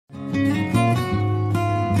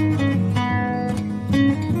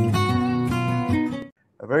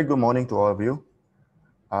Very good morning to all of you.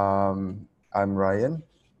 I'm Ryan.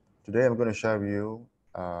 Today I'm going to share with you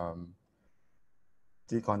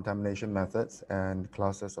decontamination methods and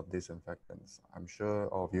classes of disinfectants. I'm sure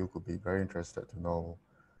all of you could be very interested to know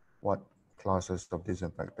what classes of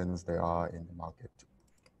disinfectants there are in the market.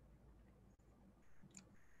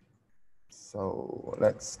 So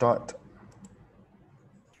let's start.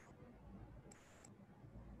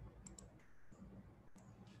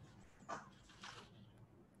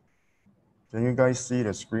 Can you guys see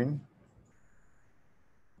the screen?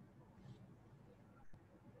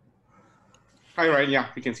 Hi, Ryan. Yeah,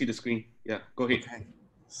 we can see the screen. Yeah, go ahead. Okay.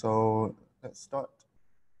 So let's start.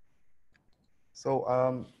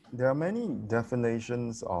 So there are many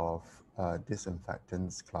definitions of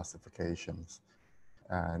disinfectants classifications,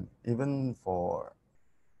 and even for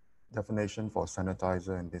definition for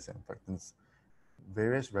sanitizer and disinfectants,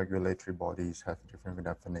 various regulatory bodies have different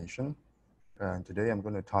definition. And today I'm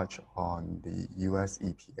going to touch on the US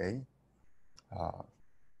EPA.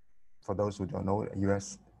 For those who don't know,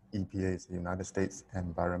 US EPA is the United States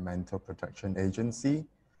Environmental Protection Agency.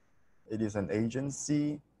 It is an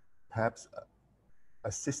agency, perhaps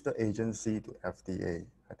a sister agency to FDA.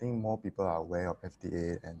 I think more people are aware of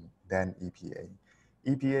FDA than EPA.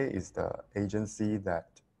 EPA is the agency that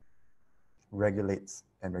regulates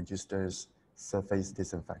and registers surface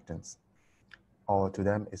disinfectants, or to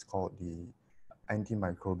them it's called the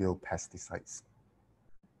antimicrobial pesticides.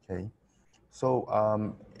 Okay, so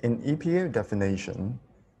in EPA definition,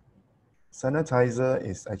 sanitizer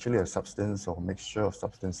is actually a substance or mixture of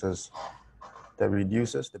substances that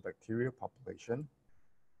reduces the bacterial population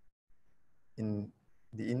in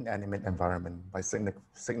the inanimate environment by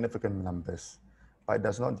significant numbers, but it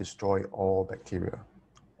does not destroy all bacteria.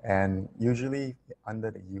 And usually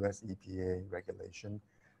under the US EPA regulation,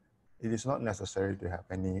 it is not necessary to have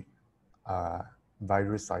any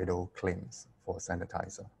virucidal claims for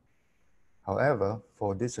sanitizer. However,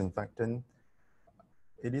 for disinfectant,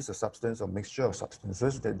 it is a substance or mixture of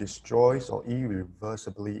substances that destroys or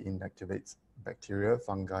irreversibly inactivates bacteria,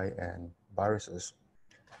 fungi, and viruses,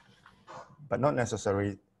 but not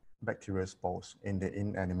necessarily bacterial spores in the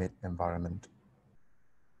inanimate environment.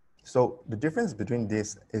 So the difference between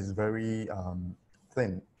this is very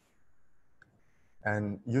thin.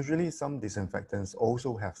 And usually some disinfectants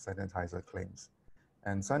also have sanitizer claims.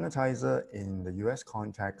 And sanitizer in the US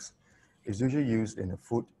context is usually used in the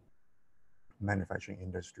food manufacturing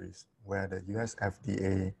industries, where the US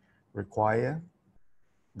FDA require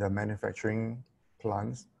the manufacturing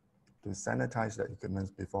plants to sanitize the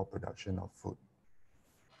equipment before production of food.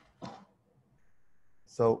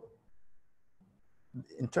 So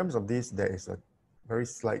in terms of this, there is a very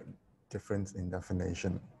slight difference in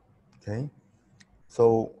definition, okay?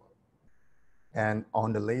 So, and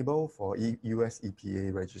on the label for US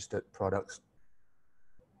EPA registered products,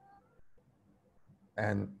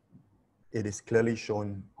 and it is clearly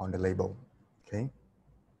shown on the label, okay?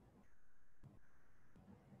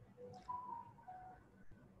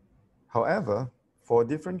 However, for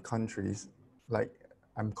different countries, like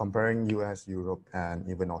I'm comparing US, Europe, and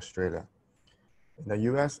even Australia. In the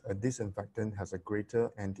US, a disinfectant has a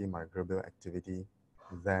greater antimicrobial activity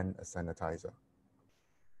than a sanitizer.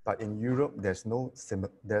 But in Europe, there's no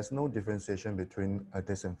differentiation between a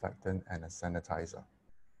disinfectant and a sanitizer.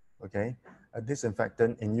 Okay, a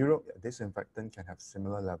disinfectant in Europe, a disinfectant can have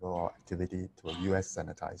similar level of activity to a US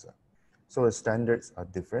sanitizer. So the standards are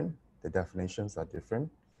different, the definitions are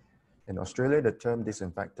different. In Australia, the term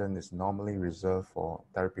disinfectant is normally reserved for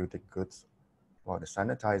therapeutic goods, while the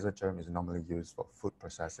sanitizer term is normally used for food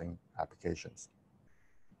processing applications.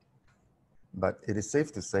 But it is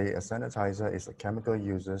safe to say a sanitizer is a chemical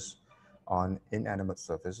used on inanimate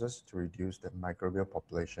surfaces to reduce the microbial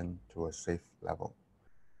population to a safe level.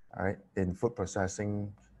 All right, in food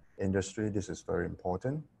processing industry, this is very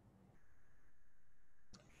important.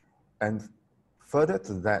 And further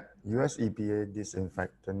to that, US EPA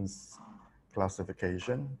disinfectants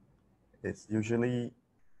classification is usually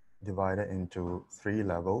divided into 3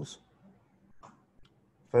 levels.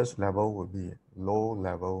 First level would be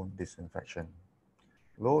low-level disinfection.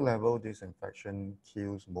 Low-level disinfection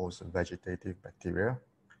kills most vegetative bacteria,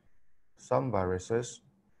 some viruses,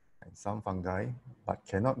 and some fungi, but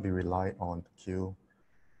cannot be relied on to kill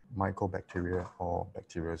mycobacteria or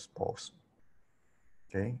bacterial spores.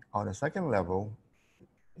 Okay, on the second level,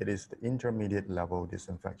 it is the intermediate level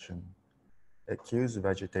disinfection. It kills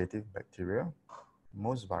vegetative bacteria,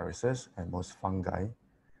 most viruses, and most fungi,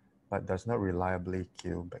 but does not reliably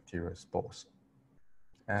kill bacterial spores.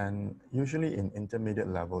 And usually in intermediate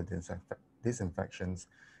level disinfections,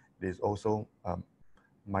 it is also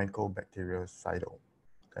mycobactericidal.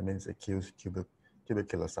 That means it kills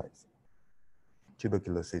tuberculosis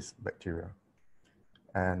bacteria.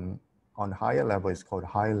 And on higher level, it's called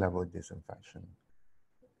high-level disinfection.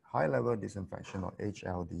 High-level disinfection, or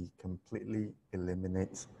HLD, completely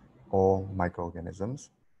eliminates all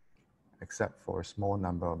microorganisms except for a small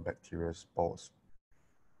number of bacterial spores.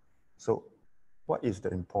 So what is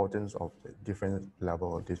the importance of the different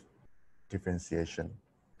level of differentiation?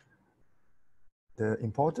 The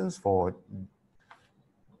importance for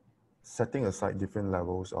setting aside different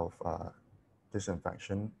levels of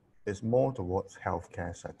disinfection is more towards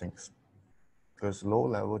healthcare settings, because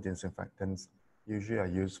low-level disinfectants usually are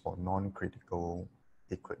used for non-critical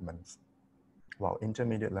equipment, while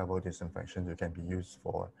intermediate-level disinfections can be used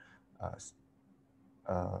for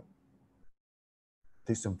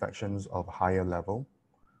disinfections of higher level,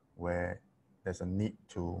 where there's a need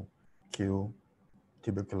to kill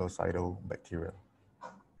tuberculosidal bacteria.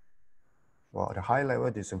 Well, the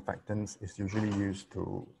high-level disinfectants is usually used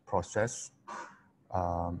to process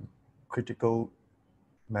critical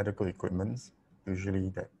medical equipments, usually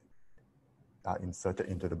that are inserted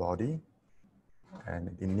into the body, and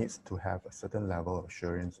it needs to have a certain level of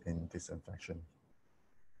assurance in disinfection.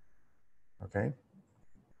 Okay?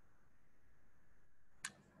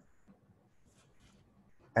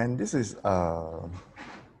 And this is a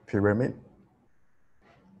pyramid,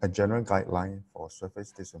 a general guideline for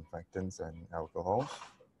surface disinfectants and alcohols.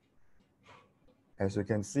 As you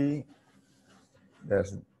can see,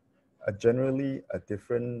 there's generally a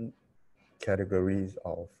different categories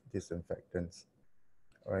of disinfectants,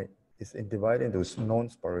 right? It's divided into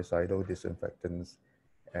non-sporicidal disinfectants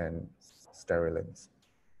and sterilants.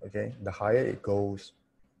 Okay, the higher it goes,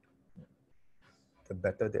 the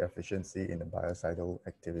better the efficiency in the biocidal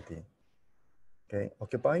activity. Okay,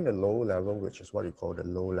 occupying the low level, which is what we call the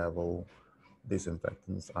low level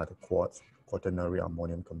disinfectants, are the quaternary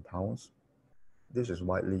ammonium compounds. This is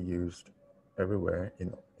widely used everywhere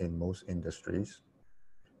in most industries.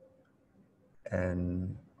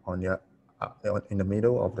 And in the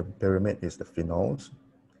middle of the pyramid is the phenols.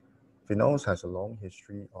 Phenols has a long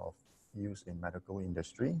history of use in medical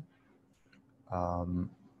industry.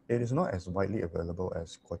 It is not as widely available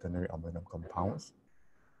as quaternary ammonium compounds,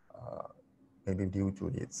 maybe due to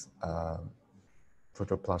its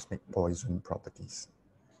protoplasmic poison properties.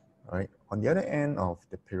 All right. On the other end of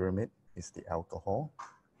the pyramid is the alcohol.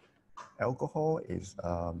 Alcohol is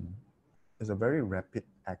a very rapid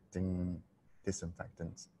acting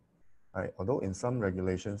disinfectant. Right? Although in some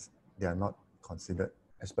regulations they are not considered,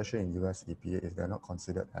 especially in US EPA, they're not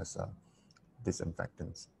considered as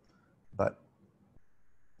disinfectants. But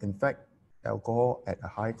in fact, alcohol at a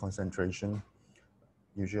high concentration,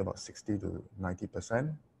 usually about 60 to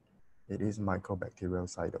 90%, it is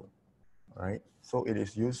microbactericidal, right? So it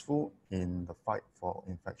is useful in the fight for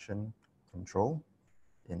infection control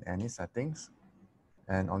in any settings.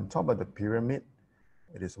 And on top of the pyramid,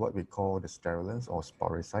 it is what we call the sterilants or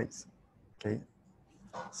sporicides. Okay,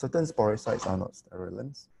 certain sporicides are not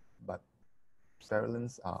sterilants, but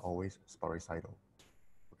sterilants are always sporicidal.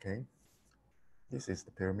 Okay, this is the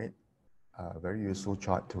pyramid, a very useful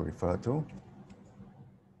chart to refer to.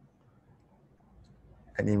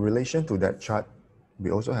 And in relation to that chart, we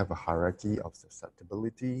also have a hierarchy of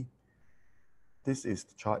susceptibility. This is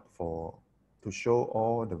the chart to show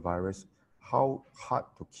all the virus, how hard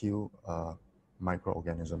to kill a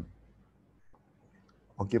microorganism.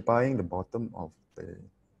 Occupying the bottom of the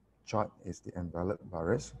chart is the enveloped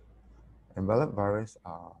virus. Enveloped virus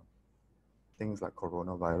are things like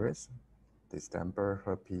coronavirus, distemper,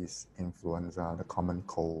 herpes, influenza, the common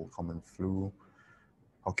cold, common flu,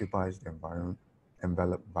 occupies the environment,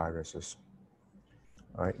 enveloped viruses.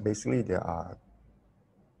 All right, basically they are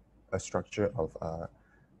a structure of a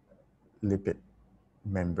lipid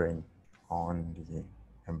membrane on the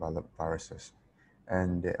enveloped viruses,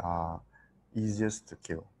 and they are easiest to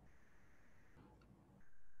kill.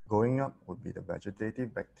 Going up would be the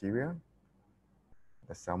vegetative bacteria,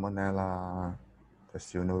 the Salmonella, the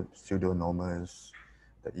Pseudomonas,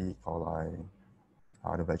 the E. coli,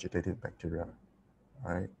 are the vegetative bacteria,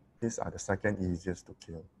 right? These are the second easiest to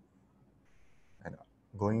kill. And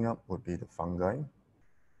going up would be the fungi.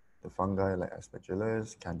 The fungi like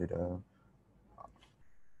Aspergillus, Candida,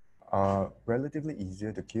 are relatively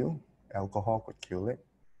easier to kill. Alcohol could kill it.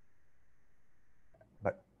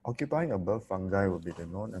 But occupying above fungi would be the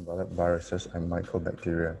non-enveloped viruses and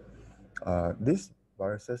mycobacteria. These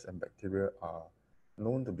viruses and bacteria are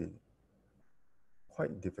known to be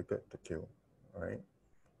quite difficult to kill, right?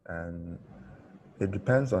 And it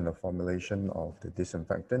depends on the formulation of the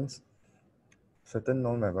disinfectants. Certain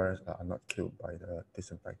non-viruses are not killed by the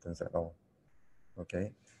disinfectants at all.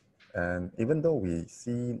 okay? And even though we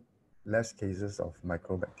see less cases of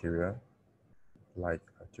microbacteria like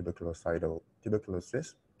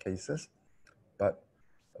tuberculosis cases, but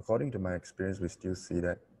according to my experience, we still see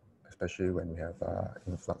that, especially when we have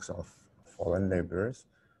influx of foreign laborers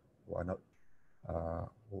who are not,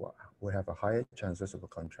 who have a higher chances of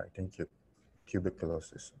contracting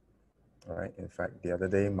tuberculosis. All right. In fact, the other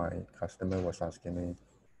day, my customer was asking me,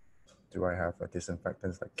 do I have a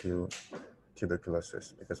disinfectants that kill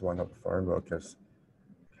tuberculosis? Because one of the foreign workers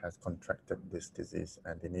has contracted this disease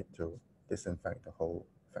and they need to disinfect the whole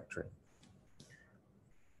factory.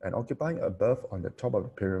 And occupying above on the top of the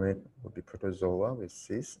pyramid would be protozoa with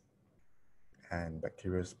cysts and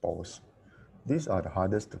bacterial spores. These are the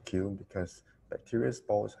hardest to kill because bacterial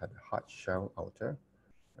spores have a hard shell outer,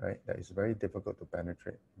 right? That is very difficult to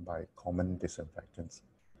penetrate by common disinfectants.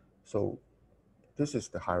 So this is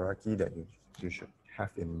the hierarchy that you should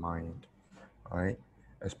have in mind, all right?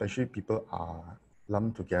 Especially people are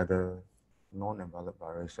lumped together, non-enveloped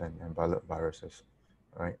virus and enveloped viruses,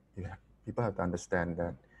 right? People have to understand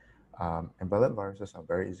that enveloped viruses are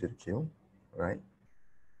very easy to kill, right?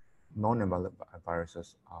 Non-enveloped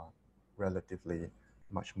viruses are relatively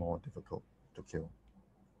much more difficult to kill.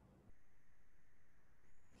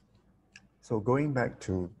 So going back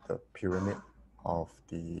to the pyramid of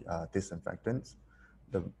the disinfectants,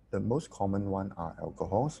 the most common one are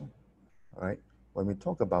alcohols, right? When we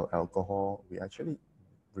talk about alcohol, we actually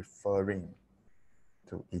referring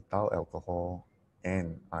to ethyl alcohol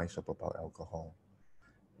and isopropyl alcohol.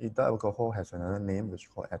 Ethyl alcohol has another name which is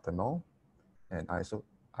called ethanol, and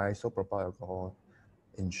isopropyl alcohol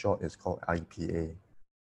in short is called IPA.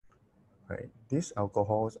 Right? These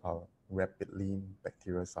alcohols are rapidly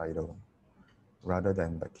bactericidal rather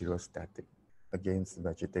than bacteriostatic against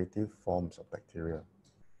vegetative forms of bacteria.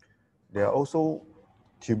 They are also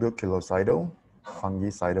tuberculocidal,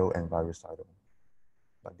 fungicidal, and virucidal,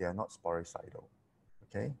 but they are not sporicidal,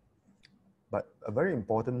 okay? But a very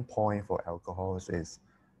important point for alcohols is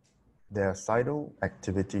their cidal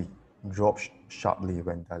activity drops sharply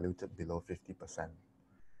when diluted below 50%.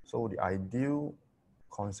 So the ideal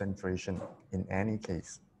concentration in any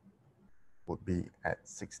case would be at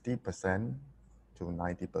 60% to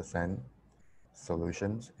 90%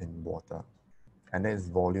 solutions in water. And that is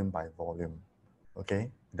volume by volume,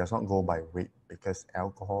 okay? It does not go by weight because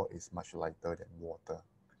alcohol is much lighter than water,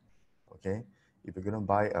 okay? If you're gonna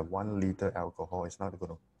buy a 1 liter alcohol, it's not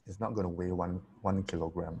gonna weigh one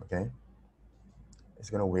kilogram, okay? It's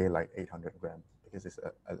gonna weigh like 800 grams because it's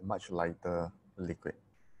a much lighter liquid.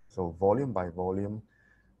 So volume by volume,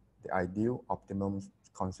 the ideal optimum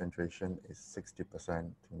concentration is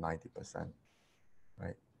 60% to 90%,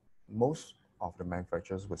 right? Most of the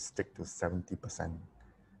manufacturers would stick to 70%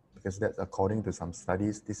 because that's according to some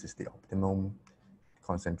studies, this is the optimum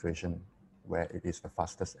concentration where it is the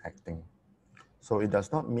fastest acting. So it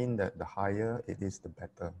does not mean that the higher it is, the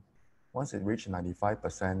better. Once it reaches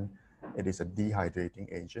 95%, it is a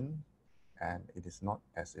dehydrating agent and it is not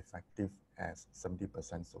as effective as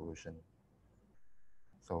 70% solution.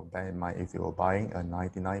 So bear in mind, if you're buying a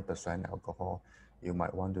 99% alcohol, you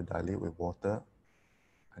might want to dilute with water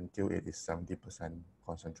until it is 70%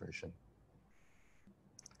 concentration.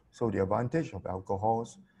 So the advantage of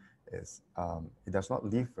alcohols is it does not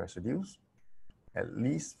leave residues, at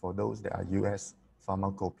least for those that are US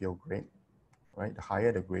pharmacopoeia grade, right? The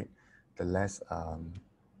higher the grade, the less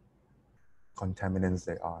contaminants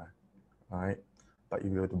they are, all right? But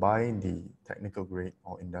if you were to buy the technical grade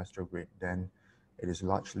or industrial grade, then it is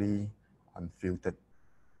largely unfiltered,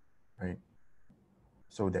 right?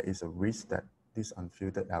 So there is a risk that this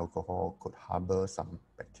unfiltered alcohol could harbor some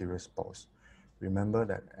bacterial spores. Remember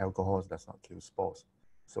that alcohol does not kill spores.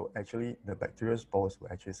 So actually the bacterial spores will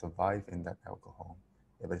actually survive in that alcohol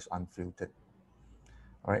if it's unfiltered.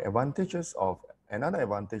 All right, another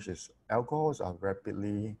advantage is alcohols are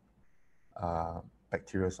rapidly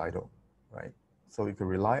bactericidal, right? So you can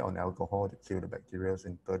rely on alcohol to kill the bacteria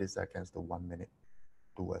in 30 seconds to 1 minute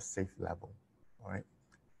to a safe level, all right,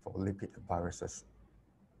 for lipid viruses,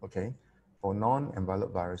 okay? For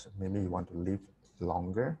non-enveloped virus, maybe you want to live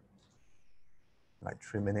longer, like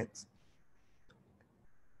 3 minutes,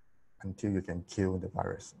 until you can kill the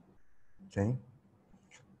virus, okay?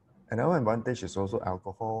 Another advantage is also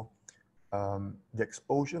alcohol. The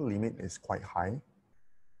exposure limit is quite high,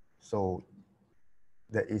 so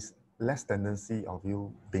there is less tendency of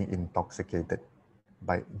you being intoxicated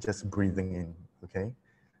by just breathing in, okay?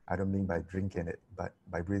 I don't mean by drinking it, but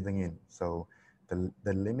by breathing in. So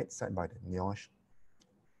the limit set by the NIOSH,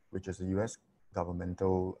 which is a US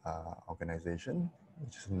governmental organization,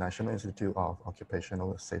 which is the National Institute of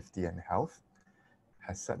Occupational Safety and Health,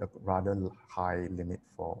 has set a rather high limit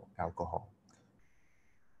for alcohol,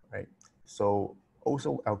 right? So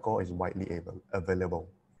also alcohol is widely available,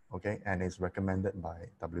 okay, and is recommended by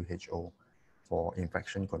WHO for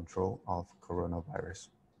infection control of coronavirus.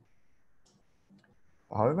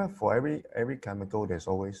 However, for every chemical, there's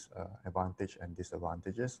always advantage and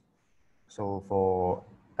disadvantages. So for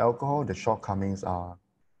alcohol, the shortcomings are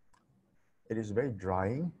it is very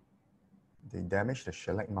drying. They damage the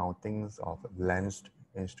shellac mountings of lensed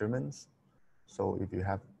instruments. So if you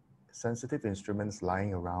have sensitive instruments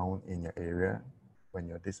lying around in your area when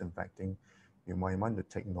you're disinfecting, you might want to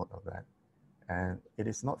take note of that. And it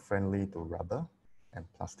is not friendly to rubber and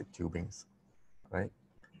plastic tubings, right?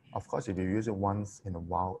 Of course, if you use it once in a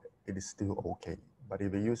while, it is still okay. But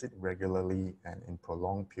if you use it regularly and in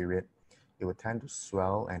prolonged period, it will tend to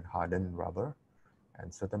swell and harden rubber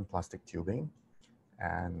and certain plastic tubing.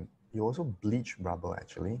 And you also bleach rubber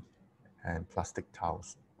actually and plastic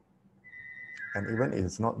towels. And even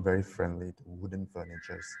it's not very friendly to wooden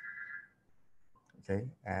furnitures, okay,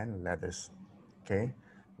 and leathers, okay.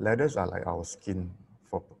 Leathers are like our skin.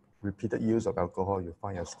 For repeated use of alcohol, you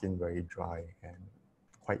find your skin very dry and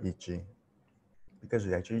quite itchy because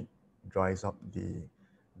it actually dries up the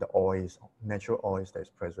oils, natural oils that is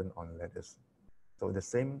present on leathers. So the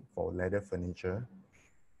same for leather furniture,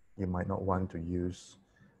 you might not want to use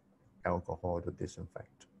alcohol to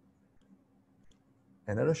disinfect.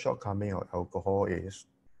 Another shortcoming of alcohol is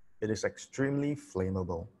it is extremely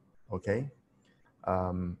flammable, okay?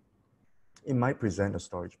 It might present a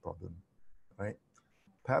storage problem, right?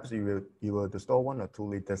 Perhaps you will to store 1 or 2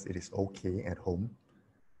 liters, it is okay at home.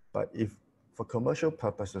 But if for commercial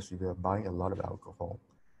purposes, if you're buying a lot of alcohol,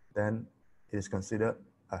 then it is considered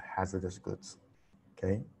a hazardous goods,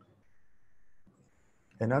 okay?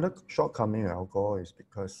 Another shortcoming of alcohol is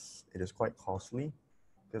because it is quite costly.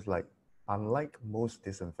 Because like, unlike most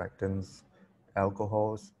disinfectants,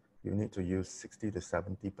 alcohols, you need to use 60 to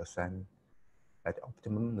 70% at the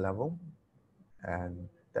optimum level. And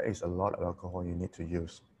that is a lot of alcohol you need to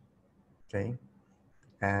use, okay?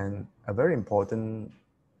 And a very important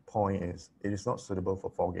point is it is not suitable for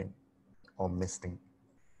fogging or misting,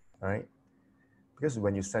 all right? Because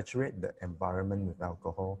when you saturate the environment with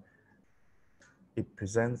alcohol, it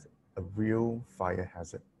presents a real fire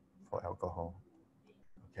hazard for alcohol,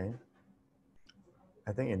 okay?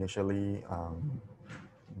 I think initially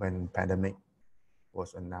when pandemic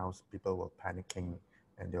was announced, people were panicking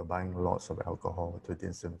and they were buying lots of alcohol to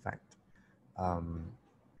disinfect,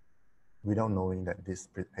 without knowing that this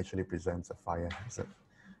actually presents a fire hazard.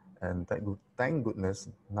 And thank goodness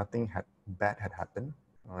nothing bad had happened,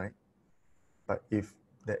 all right? But if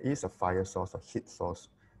there is a fire source or heat source,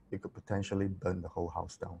 it could potentially burn the whole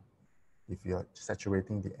house down if you're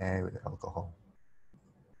saturating the air with alcohol.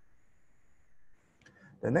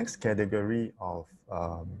 The next category of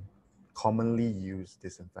commonly used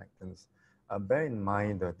disinfectants, bear in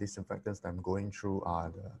mind the disinfectants that I'm going through are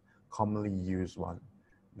the commonly used one.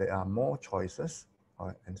 There are more choices,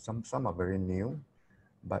 and some are very new,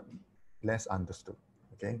 but less understood,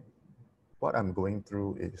 okay? What I'm going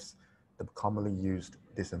through is the commonly used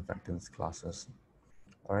disinfectants classes,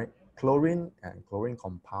 all right? Chlorine and chlorine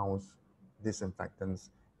compounds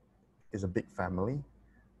disinfectants is a big family,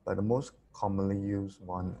 but the most commonly used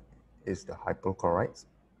one is the hypochlorites,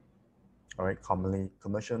 all right?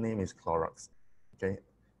 Commercial name is Clorox, okay?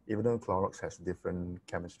 Even though Clorox has different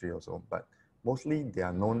chemistry also, but mostly they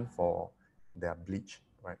are known for their bleach,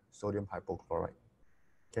 right? Sodium hypochlorite,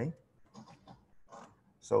 okay?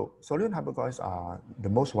 So sodium hypochlorites are the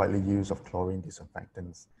most widely used of chlorine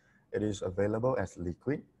disinfectants. It is available as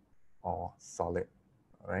liquid or solid,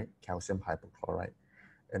 right? Calcium hypochlorite.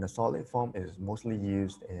 In a solid form, it is mostly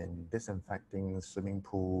used in disinfecting swimming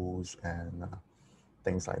pools and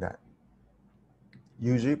things like that.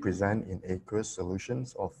 Usually present in aqueous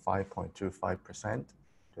solutions of 5.25%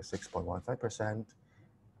 to 6.15%,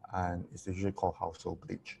 and it's usually called household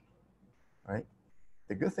bleach, right?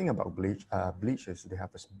 The good thing about bleach is they have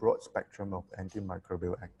a broad spectrum of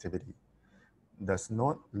antimicrobial activity, does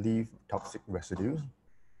not leave toxic residues,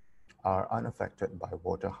 are unaffected by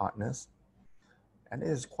water hardness, and it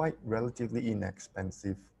is quite relatively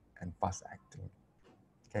inexpensive and fast acting,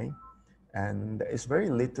 okay? And there is very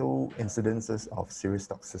little incidences of serious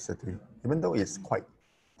toxicity, even though it's quite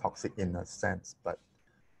toxic in a sense, but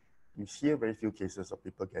you hear very few cases of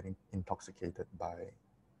people getting intoxicated by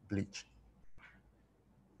bleach.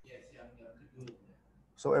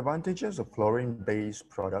 So advantages of chlorine-based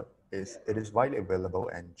product is it is widely available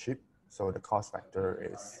and cheap. So the cost factor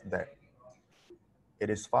is that it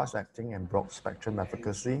is fast-acting and broad-spectrum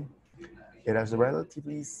efficacy. It has a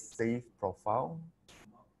relatively safe profile,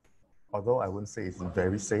 although I wouldn't say it's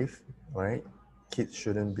very safe, right? Kids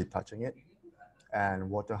shouldn't be touching it, and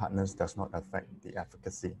water hardness does not affect the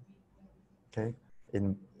efficacy. Okay,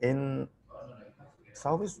 in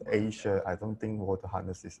Southeast Asia, I don't think water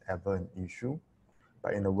hardness is ever an issue,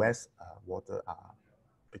 but in the West, water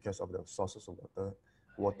because of the sources of water,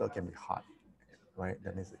 water can be hard, right?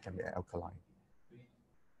 That means it can be alkaline.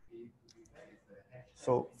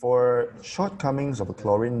 So for shortcomings of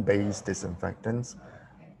chlorine-based disinfectants,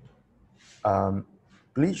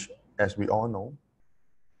 bleach, as we all know,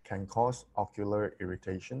 can cause ocular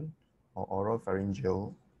irritation or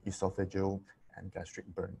oropharyngeal, esophageal, and gastric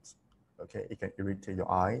burns. Okay, it can irritate your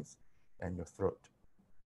eyes and your throat.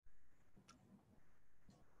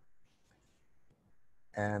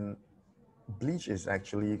 And bleach is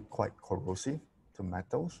actually quite corrosive to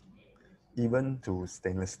metals, even to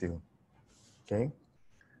stainless steel. Okay,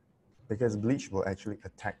 because bleach will actually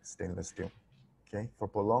attack stainless steel. Okay, for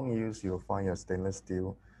prolonged use, you'll find your stainless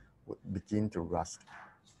steel would begin to rust,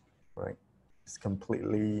 right? It's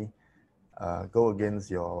completely go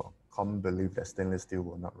against your common belief that stainless steel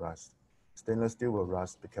will not rust. Stainless steel will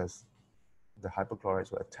rust because the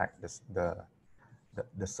hypochlorites will attack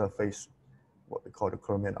the surface, what we call the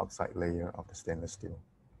chromium oxide layer of the stainless steel.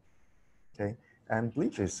 Okay, and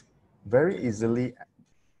bleach is very easily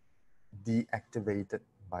deactivated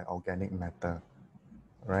by organic matter,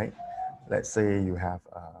 right? Let's say you have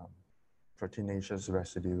proteinaceous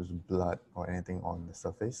residues, blood, or anything on the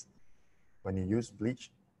surface. When you use bleach,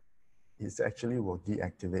 it actually will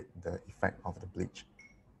deactivate the effect of the bleach.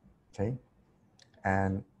 Okay,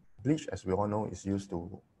 and bleach, as we all know, is used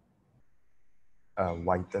to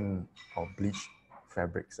whiten or bleach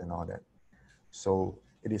fabrics and all that. So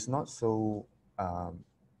it is not so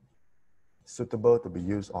suitable to be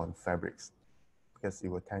used on fabrics because it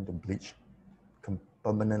will tend to bleach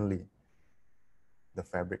permanently the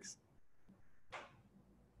fabrics.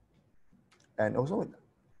 And also,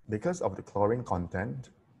 because of the chlorine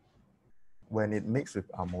content, when it mixes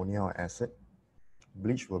with ammonia or acid,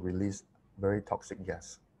 bleach will release very toxic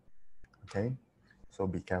gas. Okay, so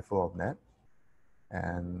be careful of that.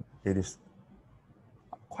 And it is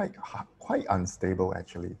quite unstable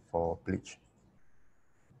actually for bleach.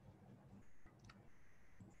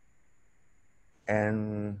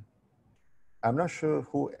 And I'm not sure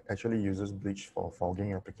who actually uses bleach for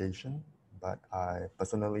fogging application, but I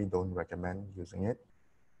personally don't recommend using it.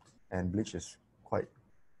 And bleach is quite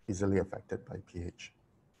easily affected by pH.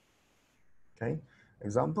 Okay,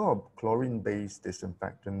 example of chlorine-based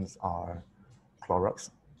disinfectants are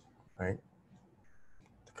Clorox, right?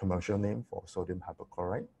 The commercial name for sodium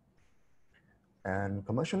hypochlorite. And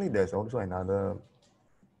commercially, there's also another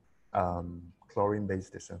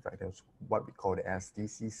chlorine-based disinfectant, what we call the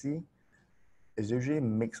SDCC. It's usually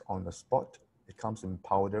mixed on the spot. It comes in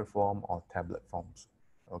powder form or tablet forms,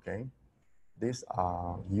 okay? These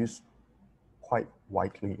are used quite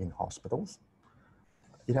widely in hospitals.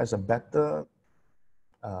 It has a better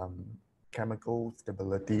chemical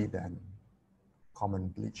stability than common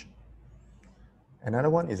bleach. Another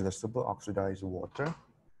one is the superoxidized water.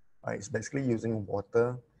 It's basically using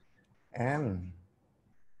water and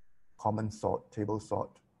common salt, table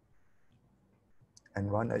salt,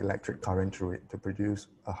 and run an electric current through it to produce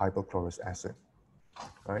a hypochlorous acid.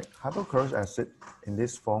 Right? Hypochlorous acid in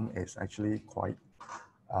this form is actually quite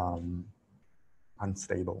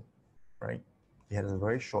unstable, right? It has a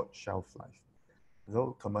very short shelf life.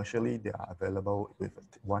 Though commercially they are available with a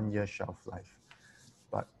 1 year shelf life,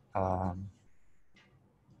 but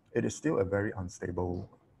it is still a very unstable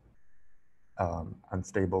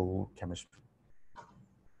chemistry.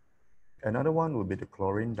 Another one would be the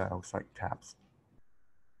chlorine dioxide tabs.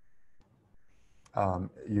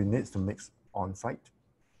 You need to mix on site.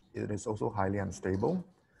 It is also highly unstable,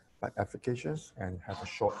 but efficacious and has a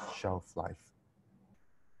short shelf life.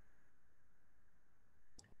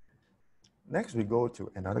 Next, we go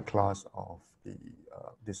to another class of the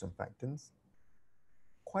disinfectants,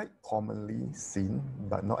 quite commonly seen,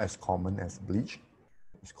 but not as common as bleach.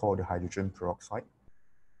 It's called the hydrogen peroxide.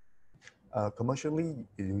 Commercially,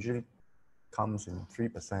 it usually comes in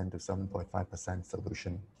 3% to 7.5%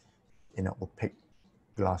 solution in opaque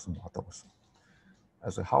glass bottles.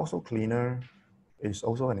 As a household cleaner, it is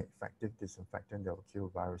also an effective disinfectant that will kill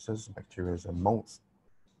viruses, bacteria, and molds.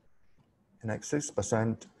 And at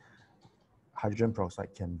 6%, hydrogen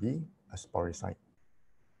peroxide can be a sporicide.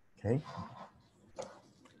 Okay.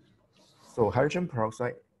 So hydrogen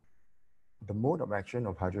peroxide, the mode of action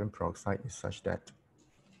of hydrogen peroxide is such that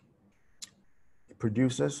it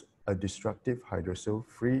produces a destructive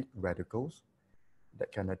hydroxyl-free radicals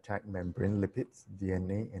that can attack membrane lipids,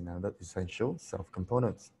 DNA, and other essential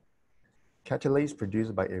self-components. Catalase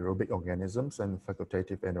produced by aerobic organisms and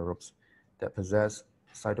facultative anaerobes that possess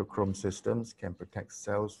cytochrome systems can protect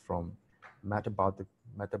cells from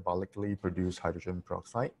metabolically produced hydrogen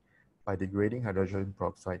peroxide by degrading hydrogen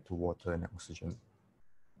peroxide to water and oxygen.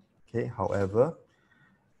 Okay, however,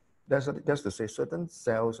 that's to say certain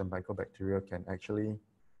cells and mycobacteria can actually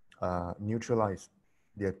neutralize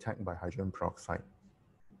the attack by hydrogen peroxide,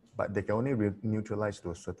 but they can only neutralize to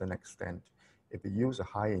a certain extent. If you use a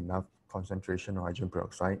high enough concentration of hydrogen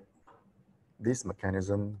peroxide, this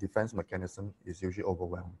defense mechanism is usually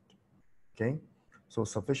overwhelmed. Okay, so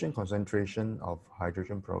sufficient concentration of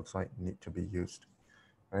hydrogen peroxide need to be used,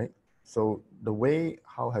 right? So the way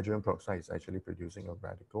how hydrogen peroxide is actually producing a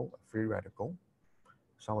free radical,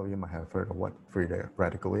 some of you might have heard of what free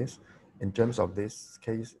radical is. In terms of this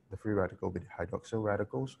case, the free radical with hydroxyl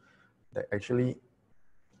radicals that actually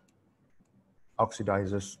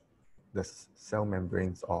oxidizes the cell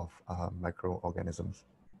membranes of microorganisms.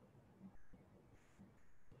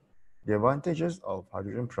 The advantages of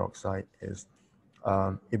hydrogen peroxide is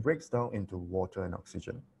it breaks down into water and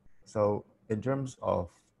oxygen. So in terms of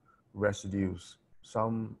residues,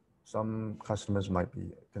 some customers might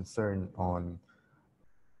be concerned on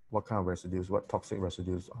what kind of residues, what toxic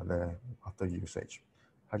residues are there after usage.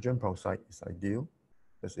 Hydrogen peroxide is ideal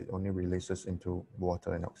because it only releases into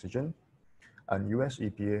water and oxygen. And US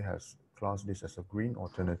EPA has classed this as a green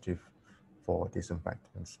alternative for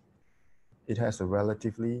disinfectants. It has a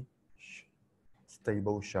relatively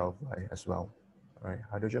stable shelf life as well. Right?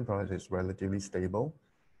 Hydrogen peroxide is relatively stable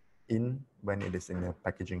when it is in a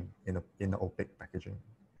packaging, in an opaque packaging.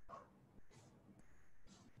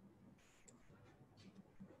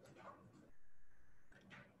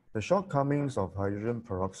 The shortcomings of hydrogen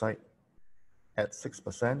peroxide at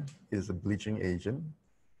 6% is a bleaching agent,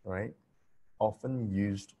 right? Often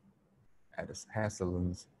used as hair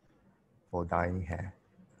salons for dyeing hair,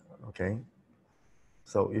 okay?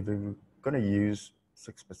 So if you're gonna use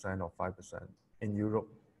 6% or 5%, in Europe,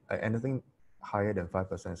 anything higher than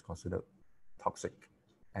 5% is considered toxic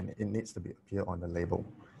and it needs to be appear on the label,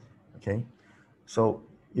 okay? So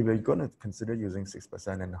if you're gonna consider using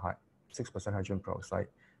 6% and 6% hydrogen peroxide,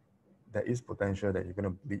 there is potential that you're gonna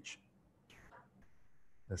bleach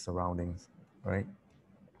the surroundings, right?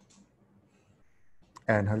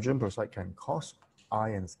 And hydrogen peroxide can cause eye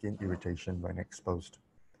and skin irritation when exposed.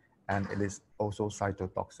 And it is also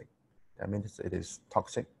cytotoxic. That means it is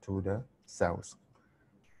toxic to the cells,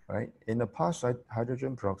 right? In the past,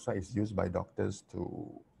 hydrogen peroxide is used by doctors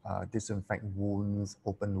to disinfect wounds,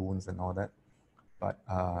 open wounds and all that. But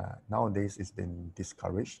nowadays it's been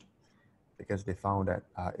discouraged because they found that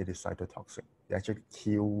it is cytotoxic. They actually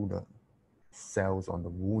kill the cells on the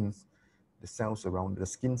wounds, the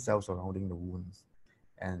skin cells surrounding the wounds.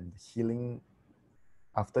 And healing,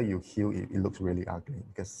 after you heal, it looks really ugly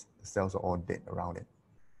because the cells are all dead around it,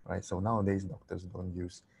 right? So nowadays, doctors don't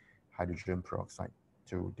use hydrogen peroxide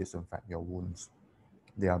to disinfect your wounds.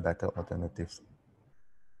 There are better alternatives.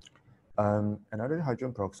 Another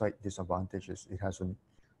hydrogen peroxide disadvantage is it has a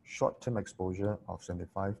short-term exposure of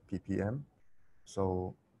 75 ppm.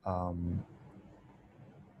 So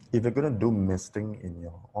if you're going to do misting in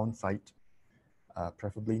your on-site,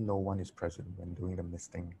 preferably no one is present when doing the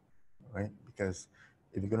misting, right? Because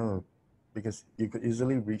because you could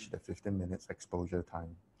easily reach the 15 minutes exposure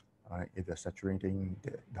time, right? If you're saturating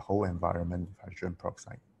the whole environment with hydrogen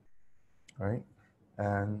peroxide, right?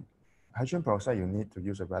 And hydrogen peroxide, you need to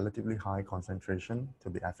use a relatively high concentration to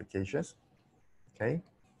be efficacious, okay?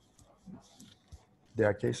 There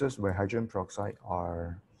are cases where hydrogen peroxide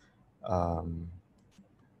are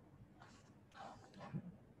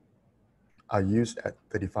used at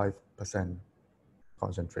 35%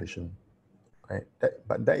 concentration, right?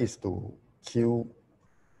 But that is to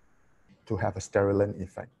have a sterilant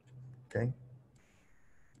effect, okay?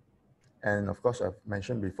 And of course, I've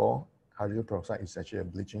mentioned before, hydrogen peroxide is actually a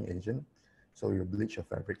bleaching agent. So you bleach your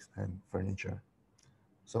fabrics and furniture.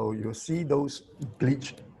 So you'll see those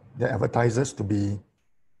bleach, the advertisers to be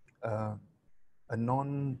a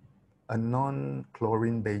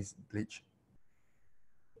non-chlorine based bleach.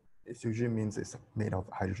 It usually means it's made of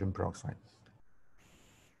hydrogen peroxide.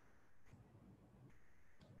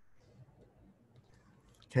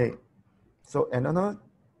 Okay, so another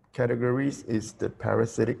categories is the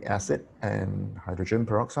parasitic acid and hydrogen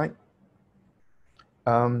peroxide.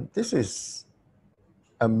 This is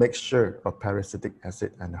a mixture of parasitic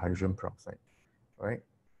acid and hydrogen peroxide, right?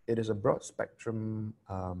 It is a broad spectrum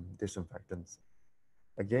disinfectant.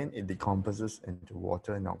 Again, it decomposes into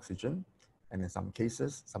water and oxygen, and in some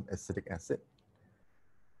cases, some acetic acid.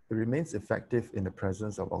 It remains effective in the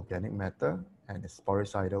presence of organic matter and is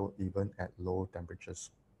sporicidal even at low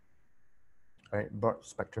temperatures. Right, broad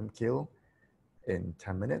spectrum kill in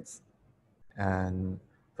 10 minutes. And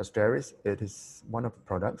for Steris, it is one of the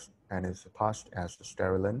products and is passed as a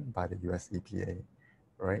sterilant by the US EPA,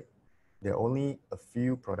 right? There are only a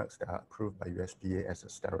few products that are approved by USPA as a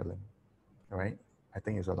sterilant, right? I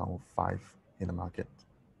think it's around 5 in the market,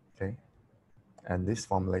 okay? And this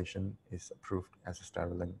formulation is approved as a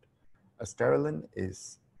sterilant. A sterilant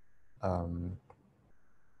is an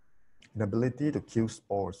ability to kill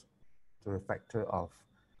spores to a factor of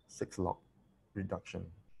 6 log reduction,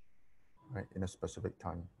 right, in a specific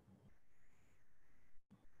time.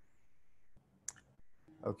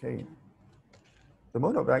 Okay, the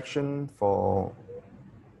mode of action for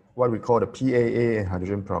what we call the PAA and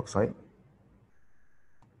hydrogen peroxide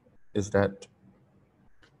is that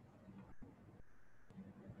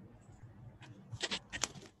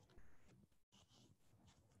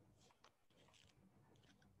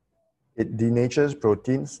it denatures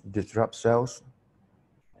proteins, disrupts cells,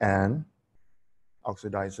 and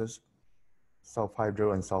oxidizes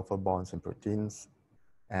sulfhydryl and sulfur bonds in proteins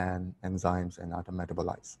and enzymes and other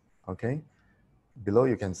metabolites, okay? Below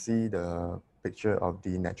you can see the picture of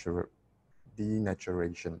denaturation.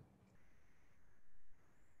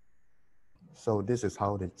 So this is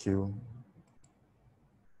how they kill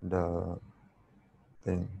the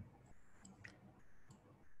thing,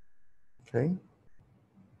 okay?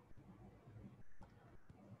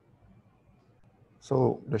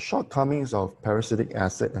 So the shortcomings of parasitic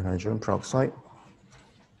acid and hydrogen peroxide,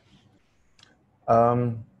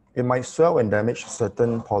 it might swell and damage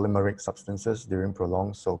certain polymeric substances during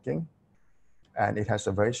prolonged soaking, and it has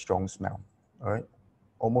a very strong smell, all right?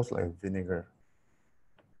 Almost like vinegar,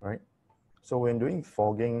 right? So when doing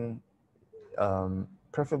fogging,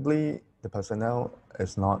 preferably the personnel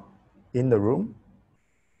is not in the room,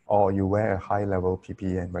 or you wear a high-level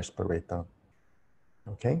PPE and respirator,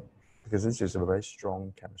 okay? Because this is a very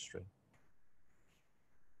strong chemistry.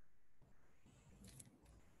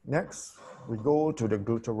 Next, we go to the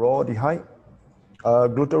glutaraldehyde.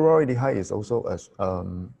 Glutaraldehyde is also a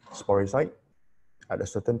sporicide at a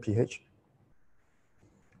certain pH.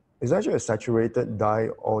 It's actually a saturated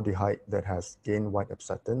dialdehyde that has gained white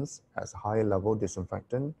acceptance as high-level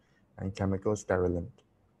disinfectant and chemical sterilant.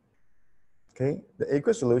 Okay, the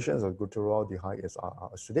aqueous solutions of glutaraldehyde are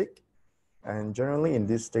acidic, and generally in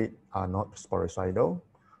this state are not sporicidal,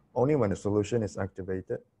 only when the solution is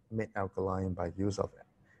activated, made alkaline by use of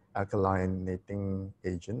alkalinating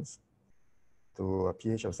agents to a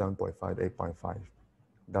pH of 7.5 to 8.5.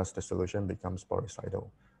 Thus, the solution becomes sporicidal.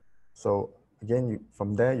 So again,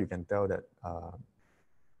 from there, you can tell that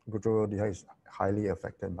glutaraldehyde is highly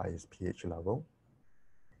affected by its pH level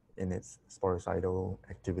in its sporicidal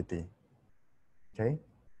activity, okay?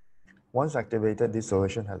 Once activated, this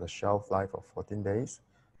solution has a shelf life of 14 days.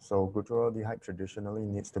 So glutaraldehyde traditionally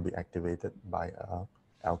needs to be activated by an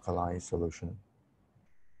alkali solution.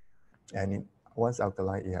 And once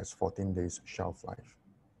alkali, it has 14 days shelf life,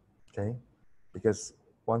 okay? Because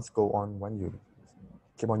when you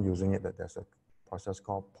keep on using it, that there's a process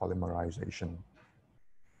called polymerization.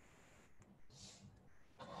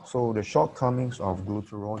 So the shortcomings of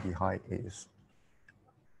glutaraldehyde is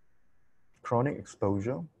chronic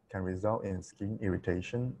exposure can result in skin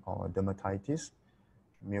irritation or dermatitis,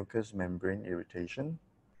 mucous membrane irritation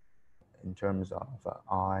in terms of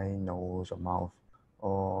eye, nose, or mouth,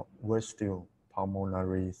 or worse still,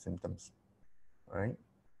 pulmonary symptoms, right?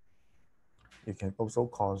 It can also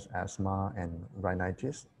cause asthma and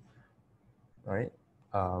rhinitis, right?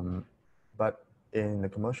 But in the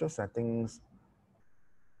commercial settings,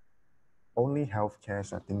 only healthcare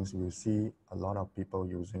settings, you see a lot of people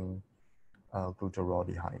using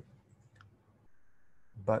glutaraldehyde.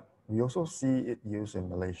 But we also see it used in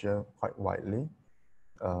Malaysia quite widely.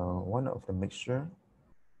 One of the mixture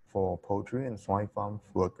for poultry and swine farm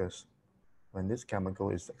workers, when this chemical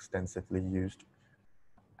is extensively used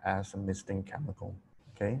as a misting chemical,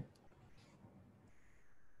 okay?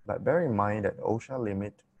 But bear in mind that OSHA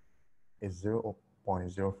limit is 0.05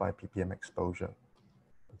 ppm exposure,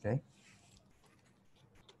 okay?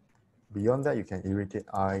 Beyond that, you can irritate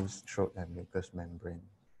eyes, throat, and mucous membrane,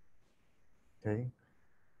 okay?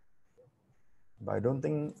 But I don't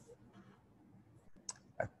think,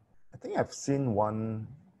 I think I've seen one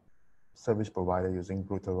service provider using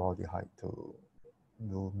glutaraldehyde to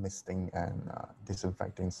do misting and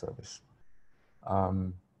disinfecting service.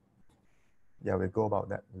 Yeah, we'll go about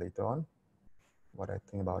that later on, what I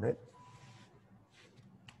think about it.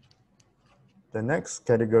 The next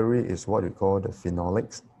category is what we call the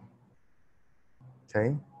phenolics,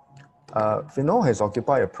 okay? Phenol has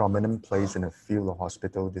occupied a prominent place in the field of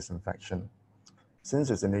hospital disinfection since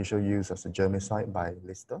its initial use as a germicide by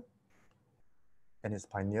Lister and its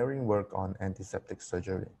pioneering work on antiseptic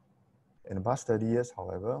surgery. In the past 30 years,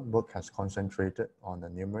 however, work has concentrated on the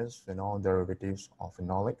numerous phenol derivatives of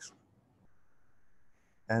phenolics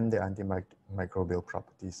and their antimicrobial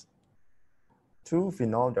properties. Two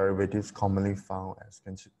phenol derivatives commonly found as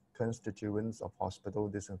constituents of hospital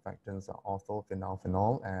disinfectants are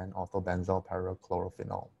orthophenolphenol and orthobenzyl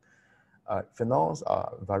parachlorophenol. Phenols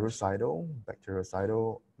are virucidal,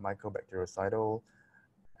 bactericidal, mycobactericidal,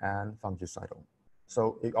 and fungicidal.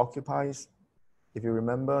 So it occupies, if you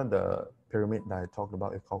remember the pyramid that I talked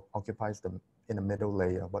about, it occupies in the middle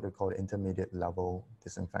layer, what we call the intermediate level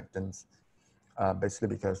disinfectants,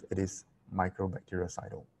 basically because it is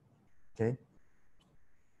microbactericidal, okay?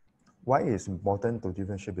 Why it's important to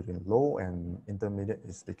differentiate between low and intermediate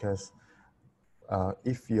is because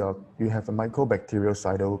if you have a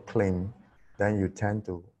mycobactericidal claim, then you tend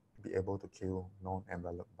to be able to kill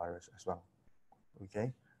non-enveloped virus as well,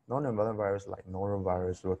 okay? Non-enveloped virus like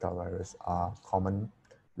norovirus, rotavirus are commonly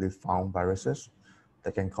found viruses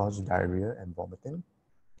that can cause diarrhea and vomiting.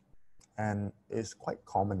 And it's quite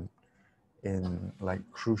common in like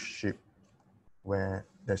cruise ship where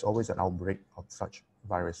there's always an outbreak of such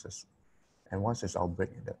viruses. And once it's outbreak,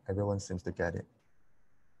 everyone seems to get it.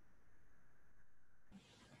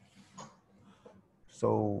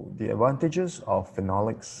 So the advantages of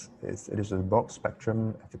phenolics is it is a broad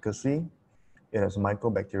spectrum efficacy. It has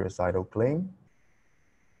mycobactericidal claim.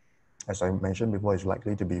 As I mentioned before, it's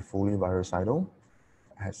likely to be fully virucidal,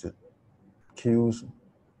 as it kills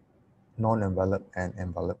non-enveloped and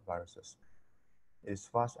enveloped viruses. It is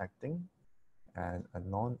fast acting and a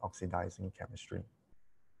non-oxidizing chemistry,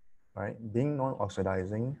 right? Being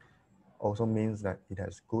non-oxidizing also means that it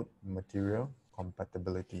has good material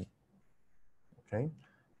compatibility, okay?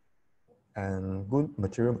 And good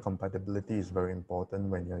material compatibility is very important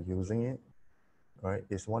when you're using it, right?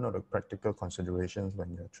 It's one of the practical considerations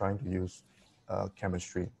when you're trying to use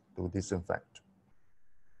chemistry to disinfect.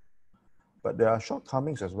 But there are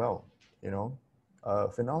shortcomings as well, you know.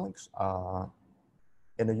 Phenolics are,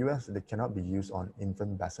 in the US, they cannot be used on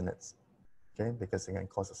infant bassinets, okay? Because it can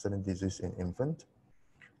cause a certain disease in infant,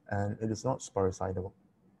 and it is not sporicidal,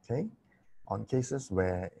 okay? On cases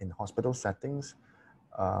where in hospital settings,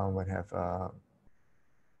 when you have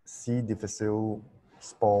C. difficile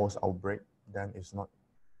spores outbreak, then it's not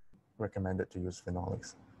recommended to use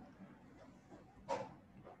phenolics.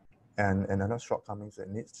 And another shortcoming is it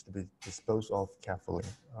needs to be disposed of carefully,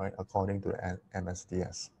 right, according to the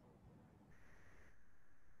MSDS.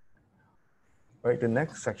 Right, the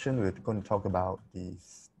next section we're going to talk about the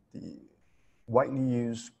widely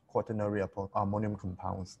used quaternary ammonium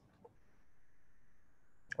compounds.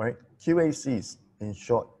 Right, QACs, in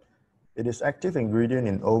short, it is active ingredient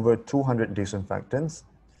in over 200 disinfectants,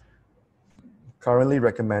 currently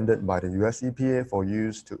recommended by the US EPA for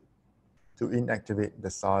use to inactivate the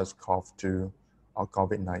SARS-CoV-2 or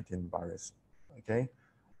COVID-19 virus, okay?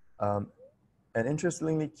 And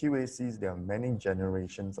interestingly, QACs, there are many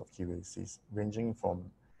generations of QACs, ranging from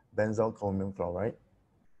benzyl chromium chloride,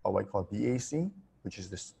 or what we call BAC, which is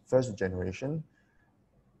the first generation,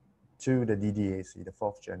 to the DDAC, the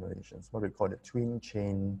fourth generation, what we call the twin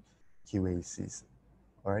chain QACs,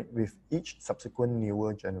 all right? With each subsequent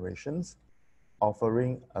newer generations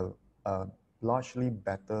offering a largely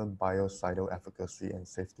better biocidal efficacy and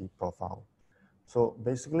safety profile. So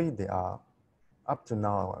basically they are, up to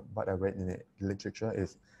now, what I read in the literature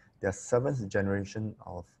is their seventh generation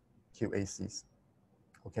of QACs,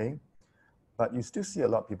 okay? But you still see a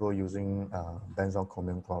lot of people using benzyl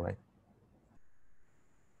chromium chloride,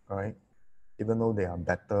 all right? Even though there are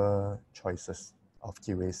better choices of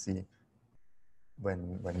QAC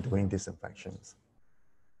when doing disinfections.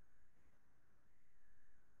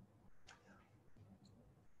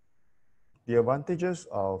 The advantages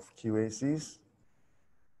of QACs,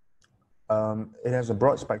 it has a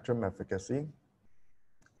broad spectrum efficacy,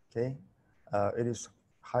 okay? It is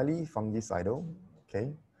highly fungicidal,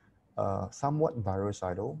 okay? Somewhat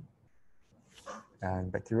virucidal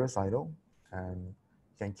and bactericidal, and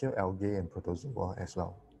can kill algae and protozoa as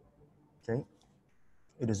well, okay?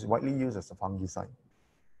 It is widely used as a fungicide.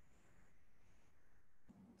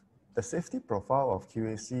 The safety profile of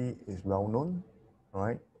QAC is well known,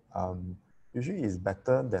 right? Usually is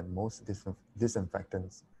better than most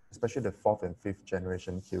disinfectants, especially the fourth and fifth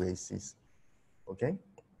generation QACs, okay?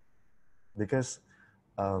 Because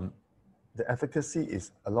the efficacy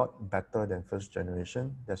is a lot better than first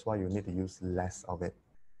generation. That's why you need to use less of it.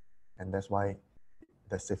 And that's why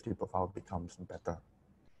the safety profile becomes better,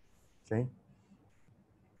 okay?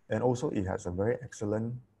 And also it has a very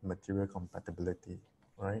excellent material compatibility,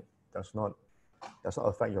 right? Does not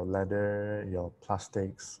affect your leather, your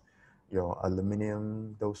plastics, your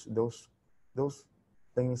aluminum. Those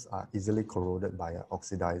things are easily corroded by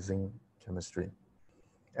oxidizing chemistry.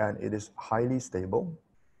 And it is highly stable,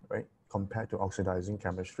 right? Compared to oxidizing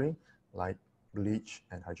chemistry like bleach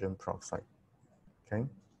and hydrogen peroxide, okay?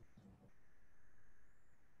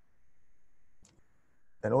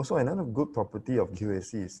 And also another good property of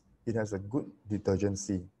QAC is it has a good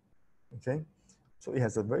detergency, okay? So it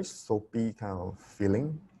has a very soapy kind of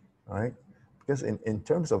feeling, right? Because in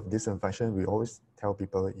terms of disinfection, we always tell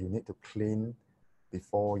people you need to clean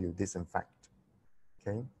before you disinfect,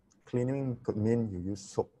 okay? Cleaning could mean you use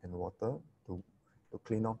soap and water to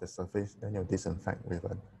clean off the surface, then you disinfect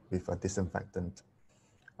with a disinfectant.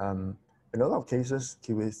 In a lot of cases,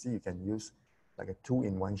 QAC, you can use like a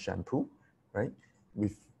 2-in-1 shampoo, right?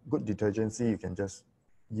 With good detergency, you can just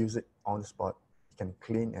use it on the spot. You can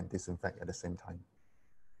clean and disinfect at the same time,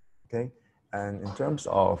 okay? And in terms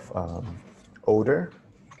of odor,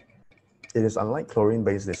 it is unlike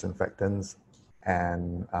chlorine-based disinfectants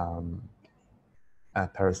and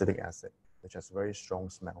parasitic acid, which has very strong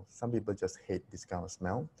smell. Some people just hate this kind of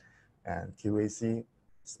smell, and QAC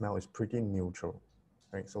smell is pretty neutral,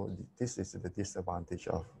 right? So this is the disadvantage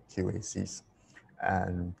of QACs,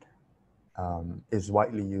 and is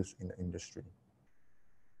widely used in the industry.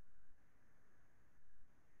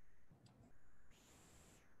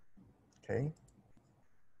 Okay.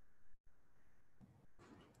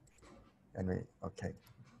 Anyway, okay.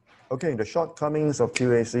 Okay, the shortcomings of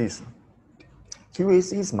QACs.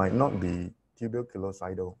 QACs might not be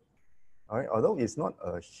tuberculocidal, all right? Although it's not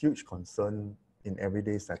a huge concern in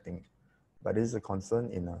everyday setting, but it is a concern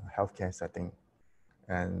in a healthcare setting.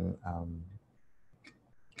 And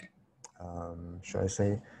should I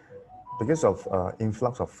say, because of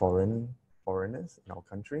influx of foreigners in our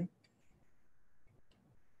country,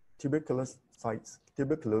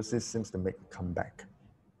 tuberculosis seems to make a comeback,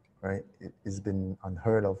 right? It's been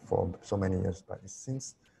unheard of for so many years, but it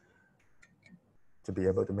seems to be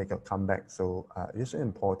able to make a comeback. So it's an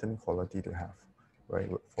important quality to have, right,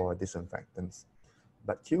 for disinfectants.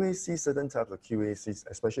 But QAC, certain types of QACs,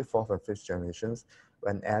 especially 4th and 5th generations,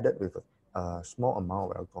 when added with a small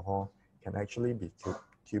amount of alcohol, can actually be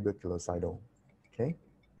tuberculocidal, okay?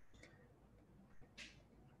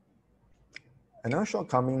 Another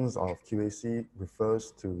shortcomings of QAC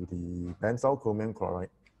refers to the benzyl chromium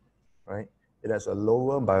chloride, right? It has a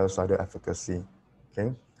lower biocidal efficacy,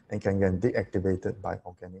 okay? And can get deactivated by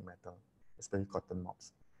organic matter, especially cotton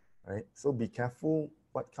mops, right? So be careful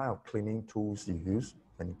what kind of cleaning tools you use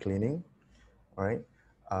when cleaning, all right?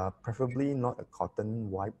 Preferably not a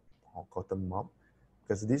cotton wipe or cotton mop,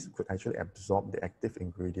 because this could actually absorb the active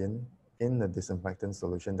ingredient in the disinfectant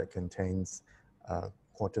solution that contains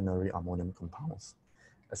quaternary ammonium compounds,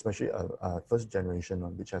 especially a 1st generation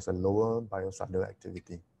one, which has a lower biocidal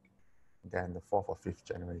activity than the 4th or 5th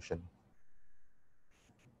generation.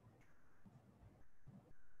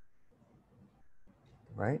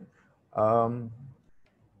 Right? I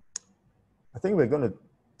think we're going to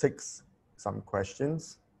take some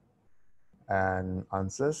questions and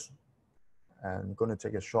answers, and going to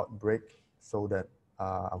take a short break so that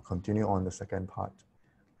I'll continue on the second part.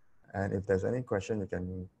 And if there's any question, you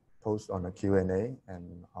can post on the Q&A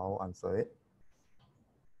and I'll answer it.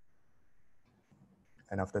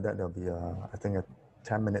 And after that, there'll be, I think, a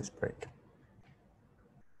 10 minutes break.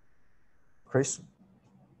 Chris?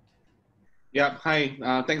 Yeah, hi.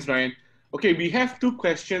 Thanks, Brian. Okay, we have 2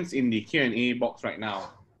 questions in the Q&A box right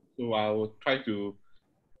now. So I'll try to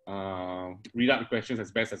read out the questions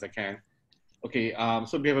as best as I can. Okay,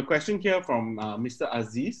 so we have a question here from Mr.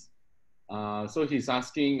 Aziz. So he's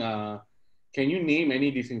asking, can you name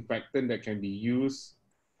any disinfectant that can be used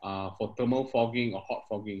for thermal fogging or hot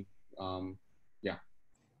fogging? Yeah.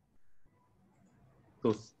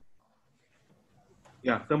 So,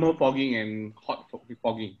 yeah, thermal fogging and hot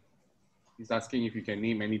fogging. He's asking if you can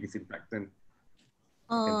name any disinfectant.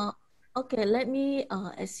 Okay, let me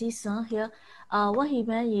assist here. What he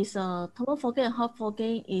meant is thermal fogging and hot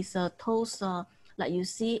fogging is those like you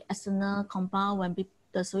see external compound when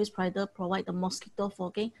the service provider provide the mosquito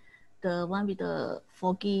fogging, the one with the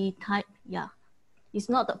foggy type. Yeah, it's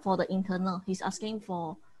not for the internal. He's asking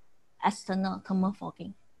for external thermal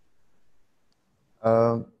fogging.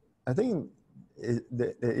 I think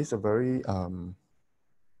there is a very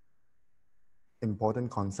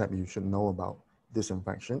important concept you should know about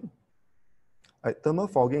disinfection. Thermal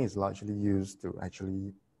fogging is largely used to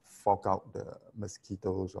actually fog out the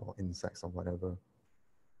mosquitoes or insects or whatever,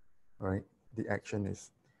 right? The action is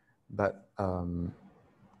But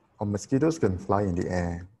or mosquitoes can fly in the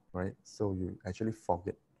air, right? So you actually fog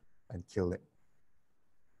it and kill it.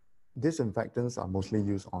 Disinfectants are mostly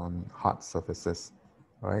used on hard surfaces,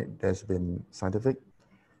 right? There's been scientific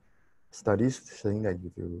studies saying that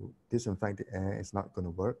if you disinfect the air, it's not going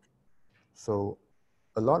to work. So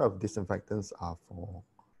a lot of disinfectants are for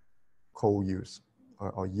cold use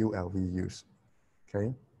or ULV use,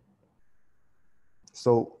 okay?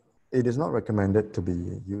 So it is not recommended to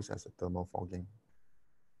be used as a thermal fogging,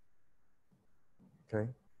 okay?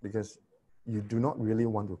 Because you do not really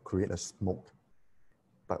want to create a smoke,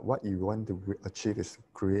 but what you want to achieve is to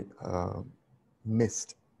create a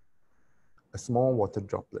mist, a small water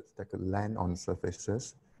droplets that could land on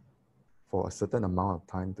surfaces for a certain amount of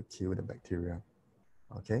time to kill the bacteria,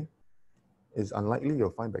 okay? It's unlikely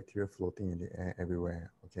you'll find bacteria floating in the air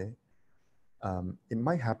everywhere, okay? It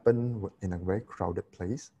might happen in a very crowded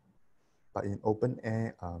place, but in open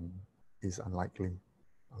air is unlikely,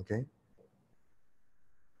 okay?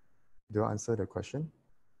 Do I answer the question?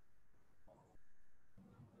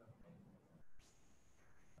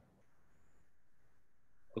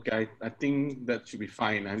 Okay, I think that should be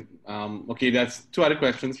fine. And okay, there's two other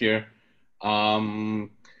questions here. So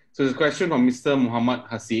there's a question from Mr. Muhammad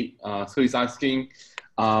Hasib. So he's asking,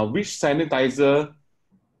 which sanitizer,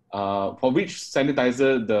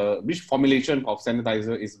 which formulation of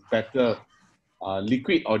sanitizer is better,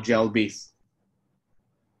 liquid or gel based?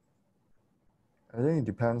 I think it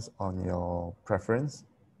depends on your preference.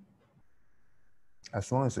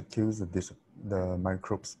 As long as it kills the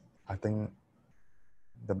microbes, I think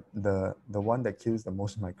the one that kills the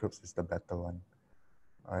most microbes is the better one,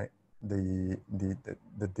 right? The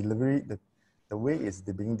delivery, the way it's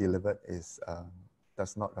being delivered is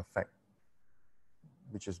does not affect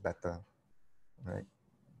which is better, right?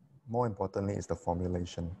 More importantly is the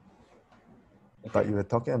formulation. Okay. But you were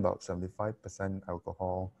talking about 75%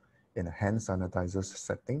 alcohol in a hand sanitizer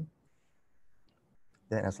setting,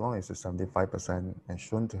 then as long as it's 75% and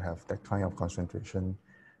shown to have that kind of concentration,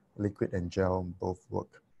 liquid and gel both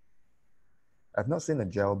work. I've not seen a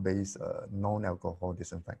gel-based non-alcohol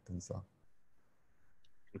disinfectant. So.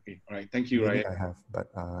 Okay, all right, thank you, Maybe Ryan. I have,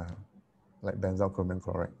 but like benzyl chromium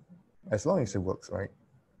chloride, as long as it works, right?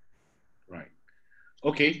 Right.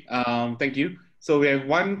 Okay, thank you. So we have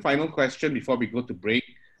one final question before we go to break.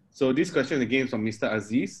 So this question again is from Mr.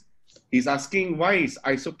 Aziz. He's asking, why is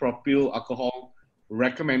isopropyl alcohol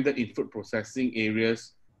recommended in food processing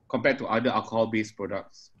areas compared to other alcohol-based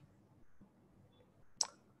products?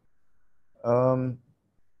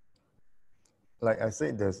 Like I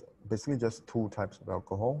said, there's basically just two types of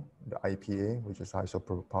alcohol, the IPA, which is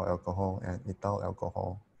isopropyl alcohol, and ethyl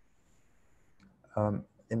alcohol.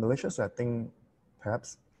 In Malaysia setting,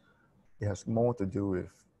 perhaps it has more to do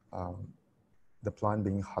with the plant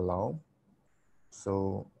being halal.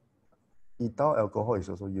 So ethyl alcohol is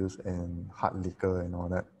also used in hard liquor and all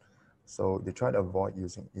that. So they try to avoid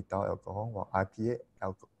using ethyl alcohol,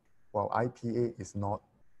 while IPA is not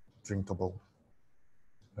drinkable,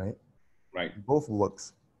 right? Right. Both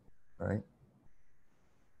works, right?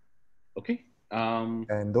 Okay.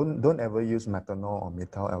 And don't ever use methanol or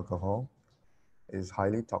methyl alcohol. It's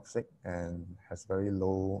highly toxic and has very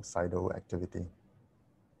low cidal activity.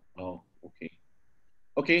 Oh, okay.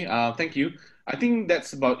 Okay, thank you. I think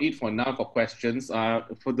that's about it for now for questions. To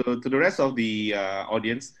the rest of the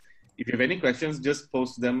audience, if you have any questions, just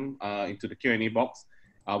post them into the Q&A box.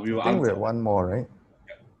 We will I think we answer. have one more, right?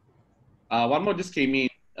 One more just came in.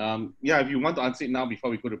 Yeah, if you want to answer it now before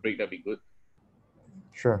we go to break, that'd be good.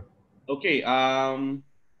 Sure. Okay.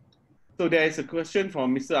 So there is a question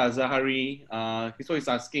from Mr. Azahari. So he's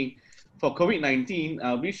asking, for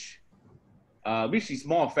COVID-19, which is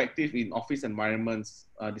more effective in office environments,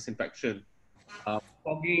 disinfection,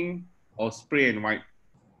 fogging or spray and wipe?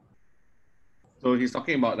 So he's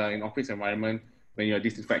talking about in office environment when you're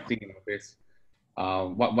disinfecting in office.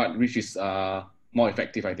 Which is more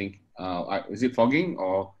effective? I think is it fogging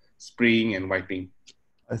or spraying and wiping?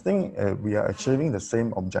 I think we are achieving the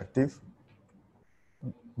same objective.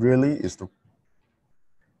 Really is to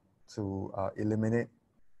eliminate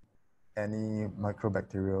any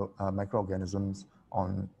microorganisms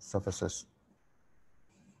on surfaces.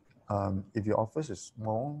 If your office is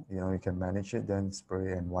small, you can manage it, then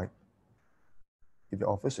spray and wipe. If your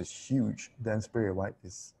office is huge, then spray and wipe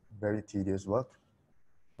is very tedious work,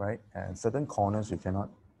 right? And certain corners you cannot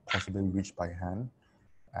possibly reach by hand,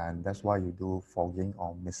 and that's why you do fogging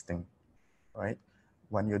or misting, right?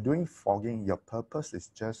 When you're doing fogging, your purpose is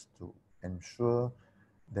just to ensure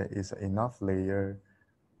there is enough layer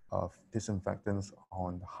of disinfectants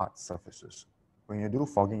on the hard surfaces. When you do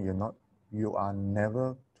fogging, you are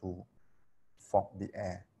never to fog the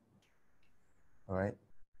air. All right,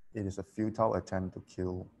 it is a futile attempt to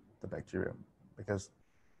kill the bacterium because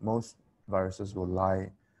most viruses will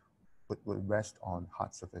rest on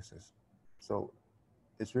hard surfaces. So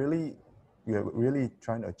it's really, you're really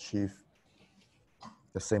trying to achieve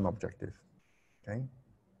the same objective. Okay,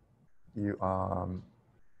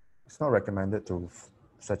 it's not recommended to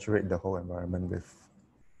saturate the whole environment with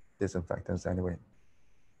disinfectants anyway.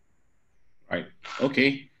 Right.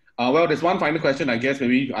 Okay. Well, there's one final question. I guess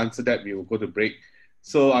maybe you answer that, we will go to break.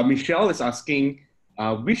 So Michelle is asking,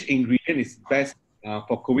 which ingredient is best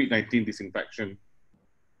for COVID-19 disinfection?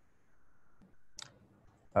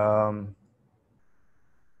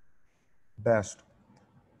 Best.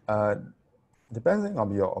 Depending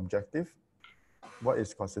on your objective, what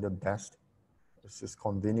is considered best? This is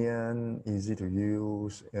convenient, easy to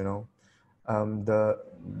use, you know.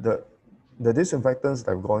 The disinfectants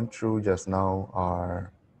that I've gone through just now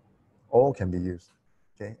all can be used,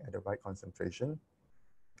 okay, at the right concentration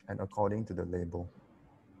and according to the label,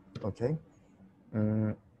 okay.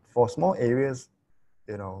 For small areas,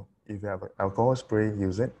 you know, if you have an alcohol spray,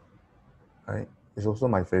 use it, right? It's also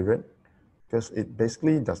my favorite because it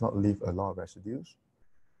basically does not leave a lot of residues,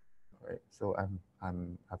 right? So I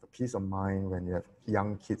have a peace of mind when you have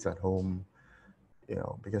young kids at home, you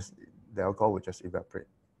know, because the alcohol will just evaporate,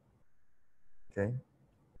 okay?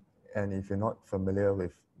 And if you're not familiar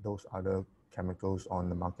with those other chemicals on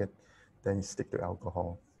the market, then you stick to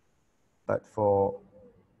alcohol. But for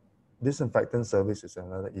disinfectant service is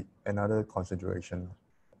another consideration.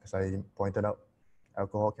 As I pointed out,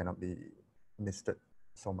 alcohol cannot be misted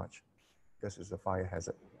so much because it's a fire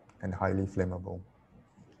hazard and highly flammable.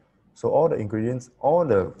 So all the ingredients, all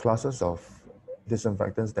the classes of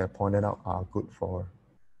disinfectants that are pointed out are good for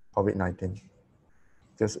COVID-19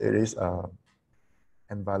 because it is an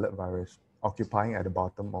invalid virus occupying at the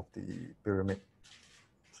bottom of the pyramid.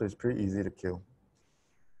 So it's pretty easy to kill.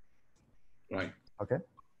 Right. Okay.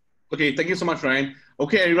 Okay, thank you so much, Ryan.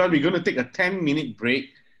 Okay, everyone, we're going to take a 10-minute break.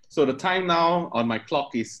 So the time now on my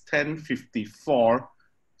clock is 10:54.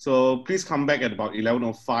 So please come back at about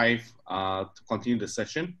 11:05 to continue the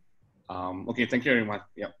session. Okay, thank you very much.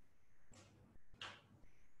 Yep.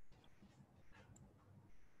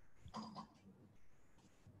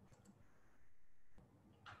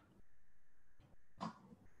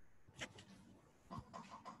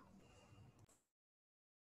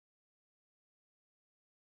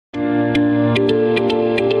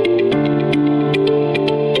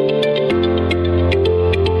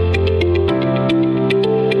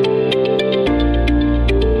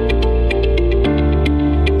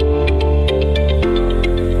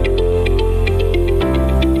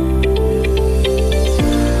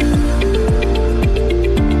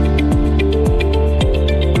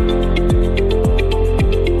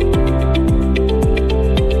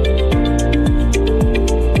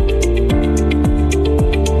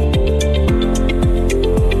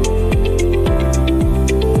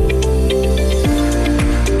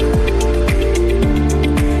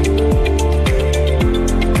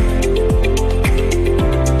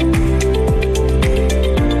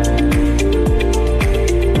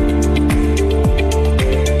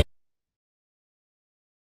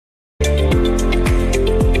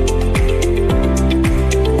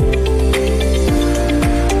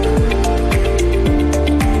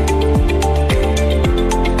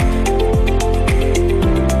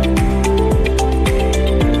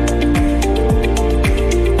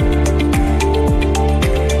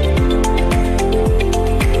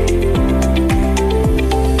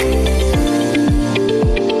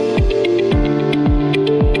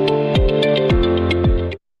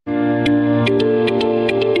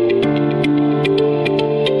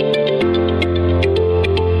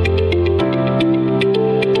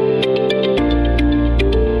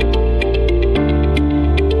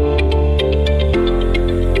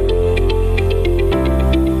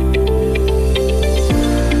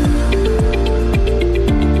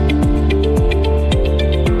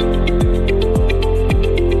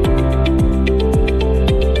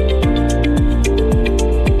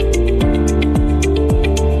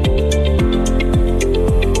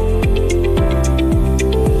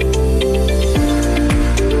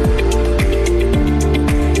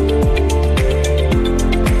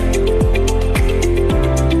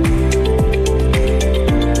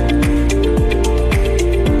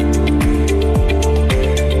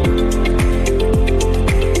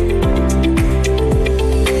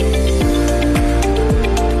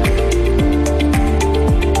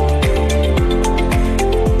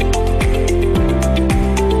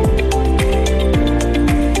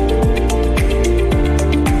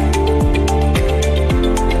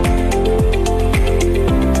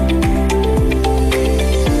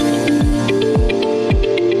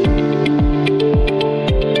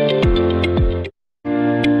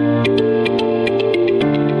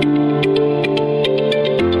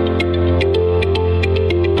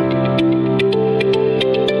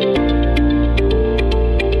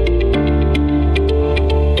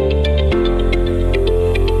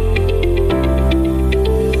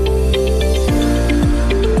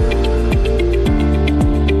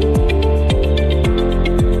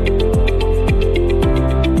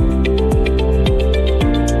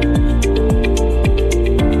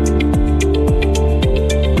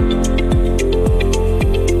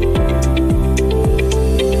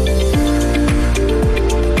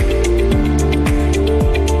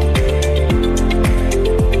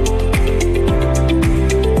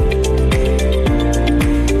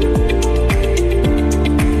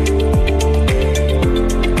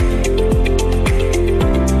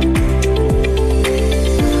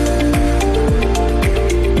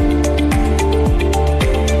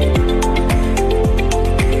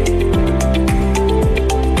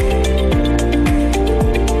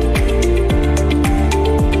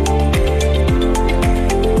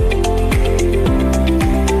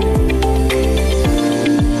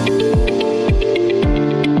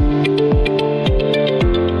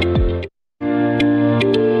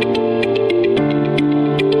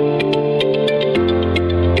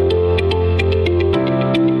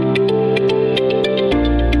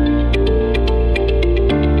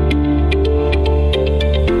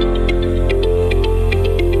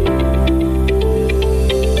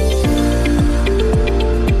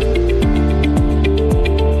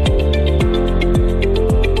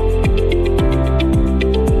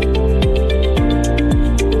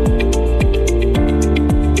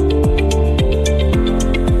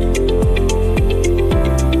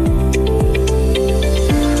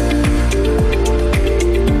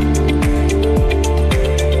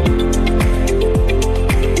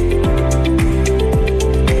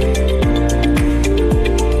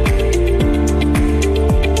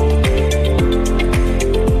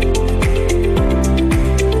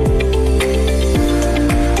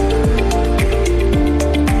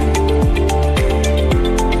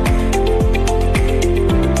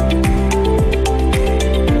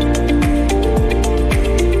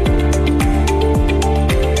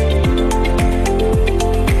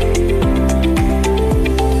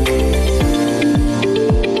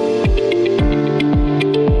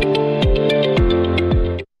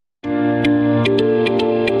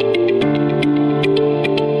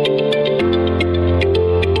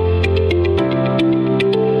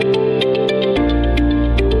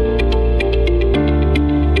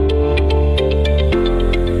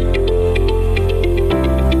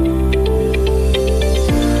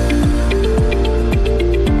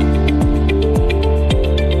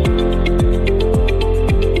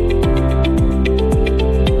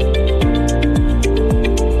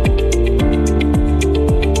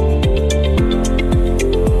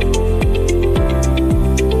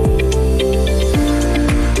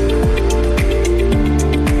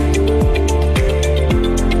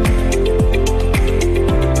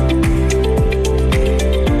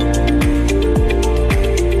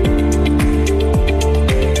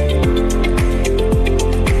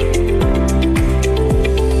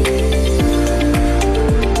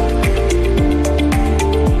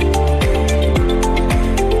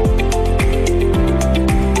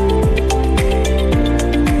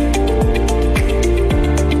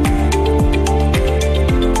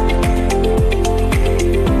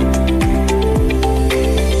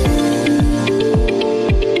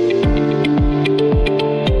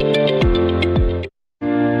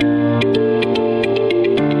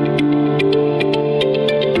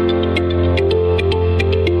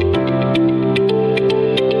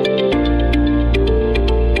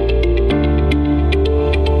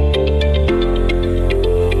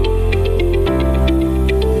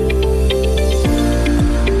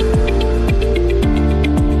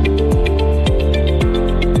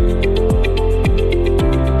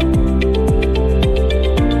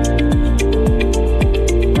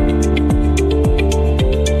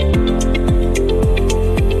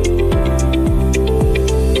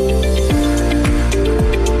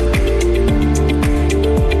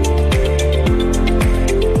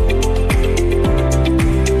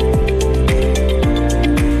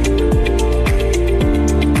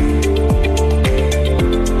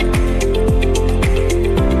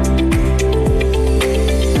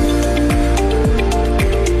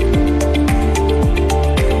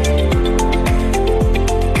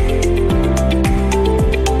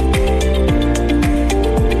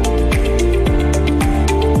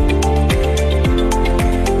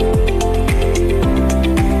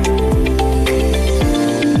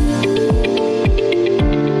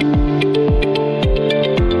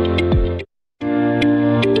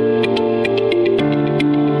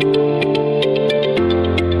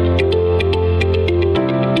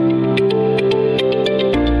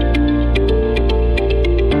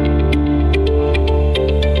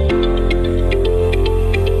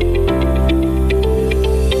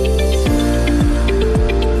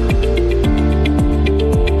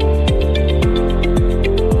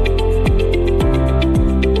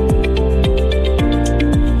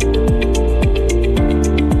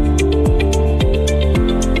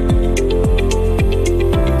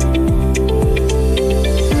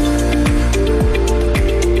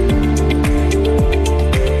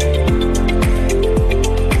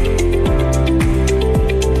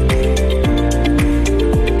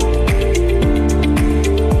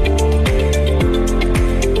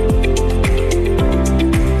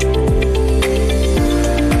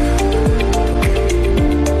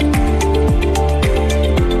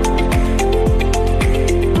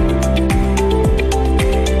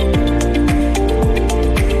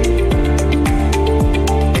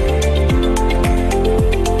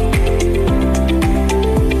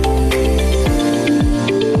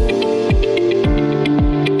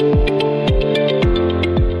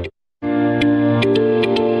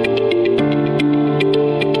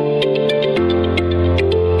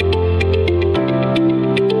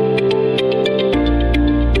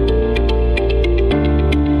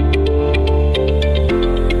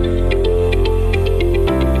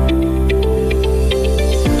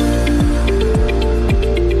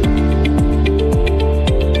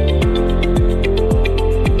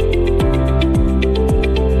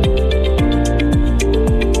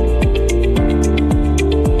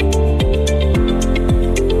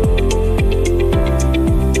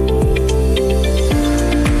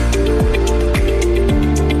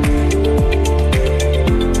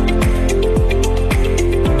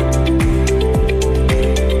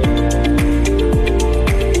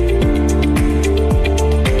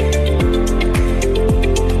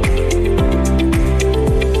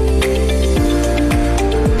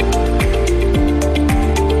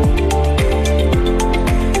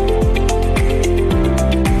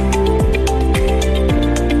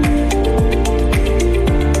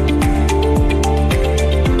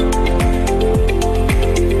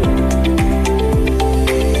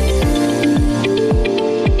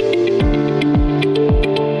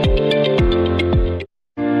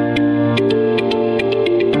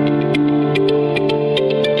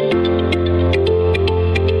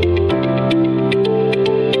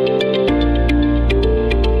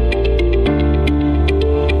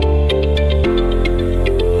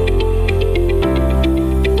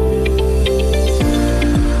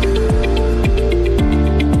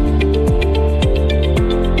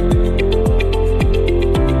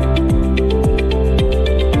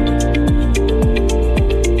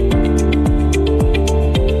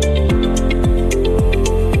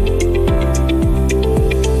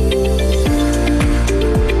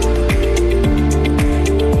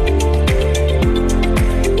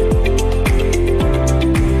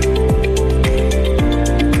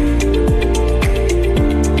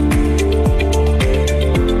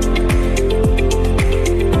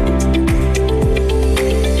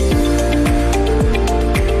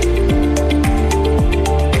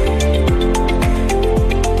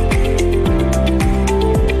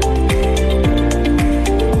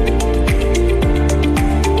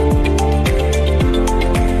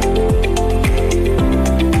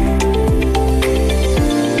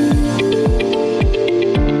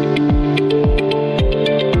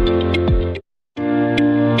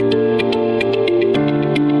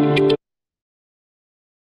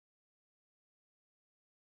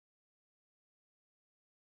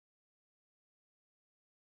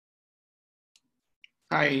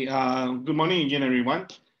 Hi, good morning again, everyone.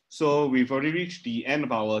 So we've already reached the end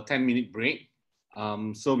of our 10-minute break.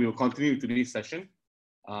 So we will continue today's session.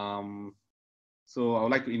 So I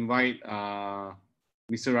would like to invite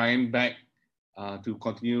Mr. Ryan back to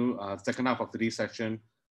continue the second half of today's session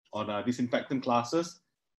on disinfectant classes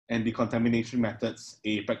and decontamination methods,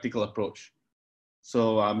 a practical approach.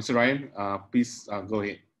 So Mr. Ryan, please go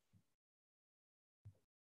ahead.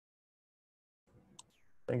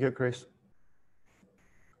 Thank you, Chris.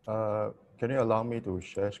 Can you allow me to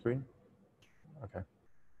share screen? Okay.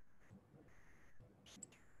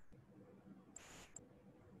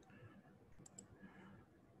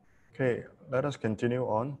 Okay, let us continue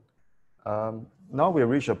on. Now we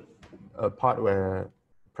reach a part where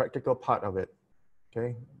practical part of it.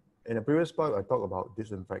 Okay, in the previous part, I talked about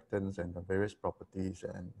disinfectants and the various properties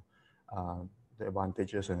and the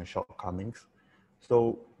advantages and the shortcomings.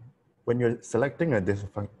 So when you're selecting a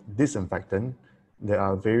disinfectant, there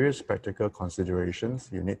are various practical considerations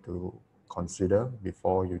you need to consider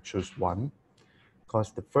before you choose one.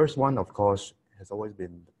 Because the first one, of course, has always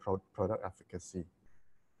been the product efficacy.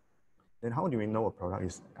 Then how do we know a product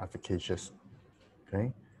is efficacious?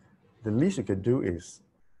 Okay, the least you could do is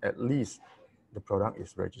at least the product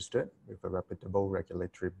is registered with a reputable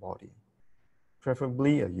regulatory body,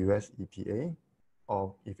 preferably a US EPA,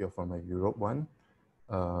 or if you're from a Europe one,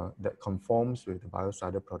 that conforms with the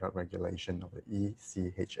biocidal product regulation of the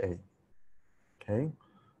ECHA. Okay,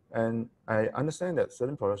 and I understand that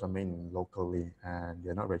certain products are made locally and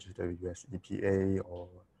they're not registered with US EPA or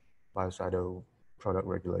biocidal product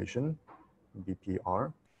regulation,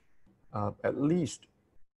 BPR. At least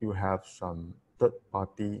you have some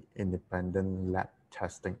third-party independent lab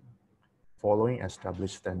testing following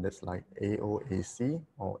established standards like AOAC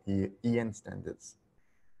or EN standards.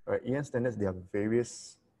 Right, EN standards, there are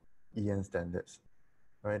various EN standards.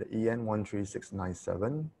 Right, the EN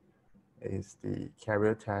 13697 is the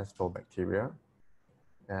carrier test for bacteria,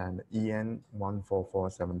 and EN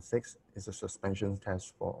 14476 is a suspension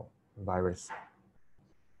test for virus.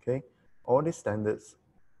 Okay, all these standards,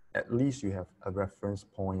 at least you have a reference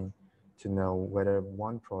point to know whether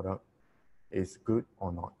one product is good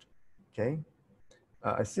or not. Okay,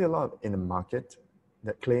 I see a lot in the market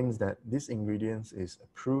that claims that this ingredient is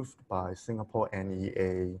approved by Singapore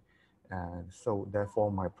NEA, and so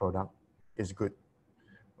therefore my product is good,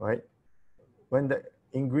 right? When the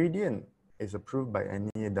ingredient is approved by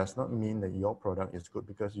NEA, does not mean that your product is good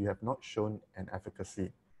because you have not shown an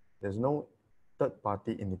efficacy. There's no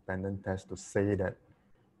third-party independent test to say that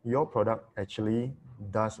your product actually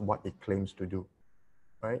does what it claims to do,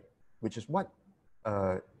 right? Which is what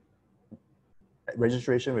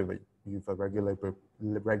registration with a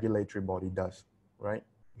regulatory body does, right?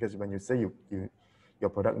 Because when you say your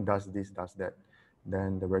product does this, does that,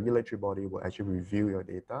 then the regulatory body will actually review your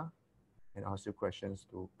data and ask you questions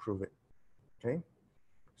to prove it, okay?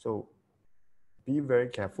 So be very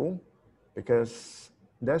careful because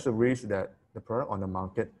there's a risk that the product on the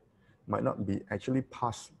market might not be actually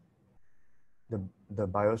past the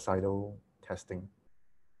biocidal testing,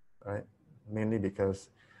 right? Mainly because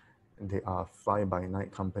they are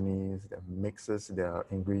fly-by-night companies that mixes their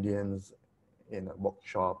ingredients in a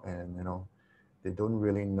workshop, and they don't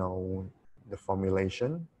really know the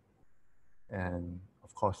formulation, and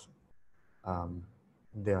of course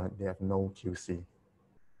they have no QC.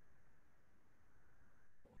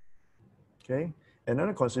 Okay,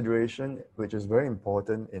 another consideration which is very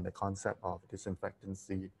important in the concept of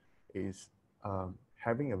disinfectancy is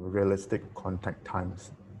having a realistic contact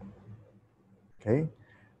times. Okay,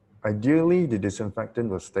 ideally the disinfectant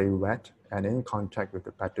will stay wet and in contact with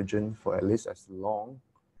the pathogen for at least as long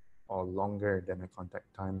or longer than the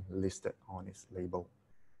contact time listed on its label.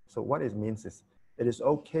 So what it means is it is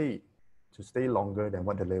okay to stay longer than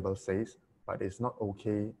what the label says, but it's not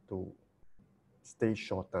okay to stay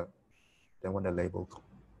shorter than what the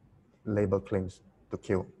label claims to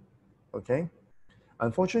kill. Okay?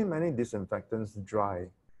 Unfortunately, many disinfectants dry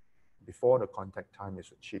before the contact time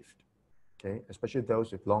is achieved. Okay? Especially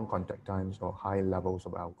those with long contact times or high levels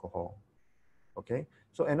of alcohol. Okay?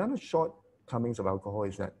 So another shortcomings of alcohol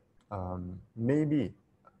is that maybe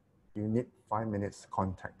you need 5 minutes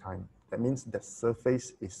contact time. That means the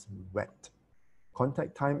surface is wet.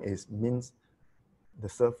 Contact time means the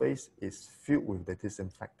surface is filled with the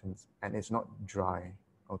disinfectants and it's not dry,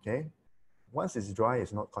 okay? Once it's dry,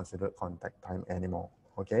 it's not considered contact time anymore,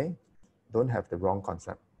 okay? Don't have the wrong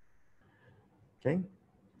concept, okay?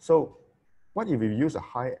 So what if you use a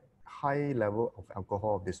high level of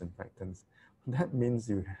alcohol disinfectants? That means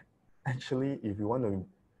you actually, if you want to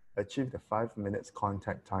achieve the 5 minutes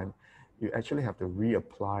contact time, you actually have to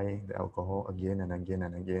reapply the alcohol again and again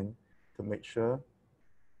and again to make sure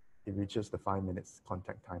it reaches the 5 minutes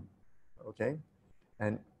contact time, okay?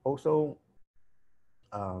 And also,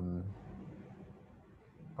 of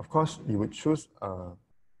course, you would choose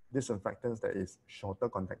disinfectants that is shorter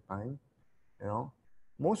contact time, you know.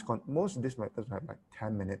 Most disinfectants have like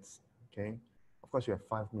 10 minutes, okay? Of course, you have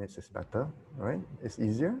 5 minutes is better, right? It's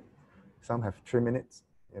easier. Some have 3 minutes,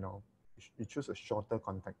 you know. You choose a shorter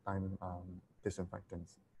contact time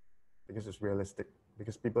disinfectants because it's realistic,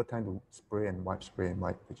 because people tend to spray and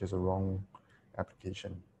wipe, which is a wrong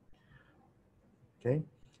application, okay?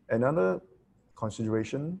 Another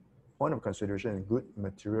consideration, point of consideration is good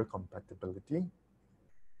material compatibility,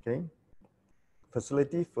 okay?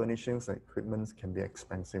 Facility furnishings and equipments can be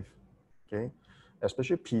expensive, okay?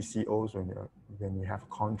 Especially PCOs when you have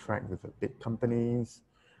contract with the big companies,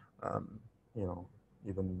 you know,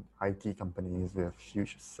 even IT companies with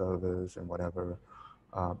huge servers and whatever.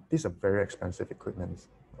 These are very expensive equipments,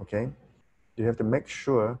 okay? You have to make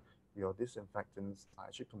sure your disinfectants are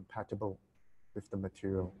actually compatible with the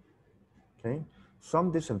material, okay?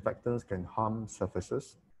 Some disinfectants can harm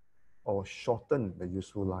surfaces or shorten the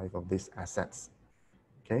useful life of these assets,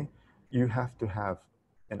 okay? You have to have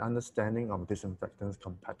an understanding of disinfectants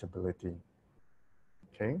compatibility,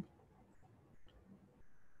 okay?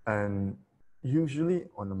 And usually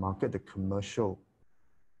on the market, the commercial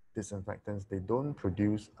disinfectants, they don't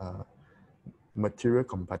produce a material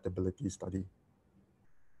compatibility study,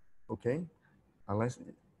 okay? Unless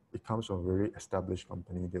it comes from a very established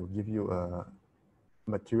company, they will give you a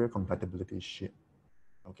material compatibility sheet,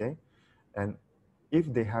 okay? And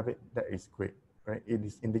if they have it, that is great, right? It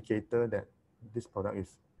is indicator that this product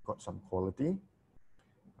is got some quality,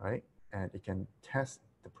 right? And it can test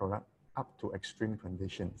the product up to extreme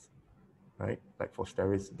conditions, right? Like for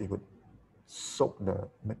steroids, they would soak the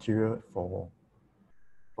material for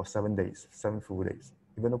 7 days, 7 full days,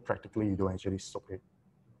 even though practically you don't actually soak it.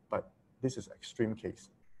 But this is extreme case,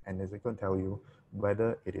 and it's going to tell you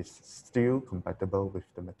whether it is still compatible with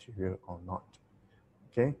the material or not,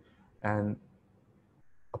 okay? And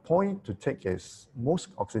a point to take is most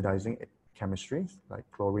oxidizing chemistries, like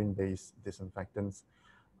chlorine-based disinfectants,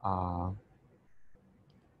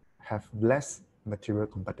 have less material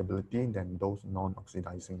compatibility than those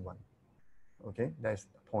non-oxidizing ones. Okay, that's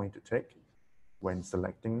the point to take when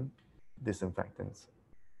selecting disinfectants.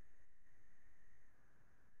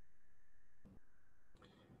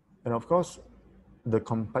 And of course, the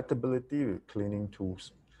compatibility with cleaning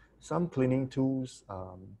tools. Some cleaning tools,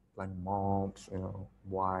 like mops, you know,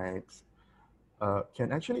 wipes,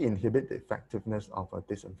 can actually inhibit the effectiveness of a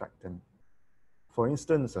disinfectant. For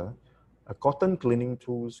instance, a cotton cleaning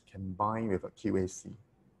tools can bind with a QAC,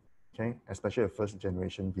 okay, especially a first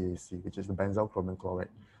generation BAC, which is the benzyl chromium chloride,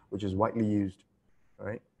 which is widely used,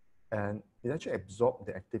 right? And it actually absorbs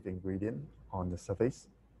the active ingredient on the surface,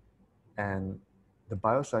 and the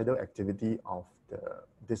biocidal activity of the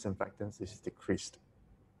disinfectants is decreased,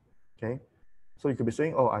 okay? So you could be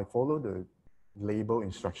saying, oh, I follow the label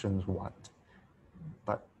instructions, what?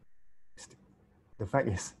 But the fact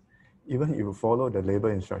is, even if you follow the label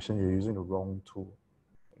instruction, you're using the wrong tool,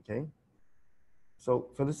 okay? So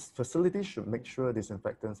for this, facilities should make sure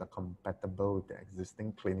disinfectants are compatible with the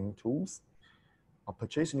existing cleaning tools, or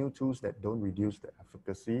purchase new tools that don't reduce the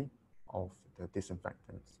efficacy of the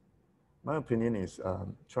disinfectants. My opinion is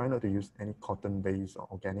try not to use any cotton-based or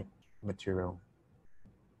organic material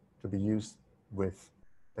to be used with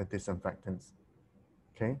the disinfectants,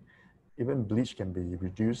 okay? Even bleach can be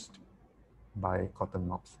reduced by cotton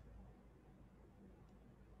mops.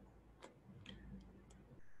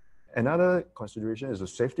 Another consideration is the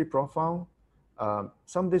safety profile.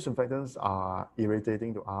 Some disinfectants are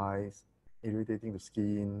irritating to eyes, irritating the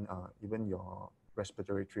skin, even your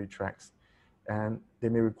respiratory tracts, and they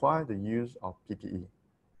may require the use of PPE,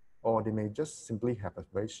 or they may just simply have a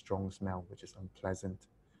very strong smell, which is unpleasant.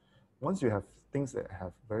 Once you have things that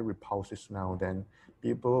have very repulsive smell, then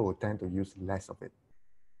people will tend to use less of it,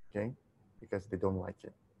 okay? Because they don't like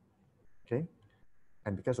it, okay?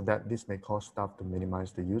 And because of that, this may cause staff to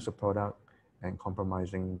minimize the use of product and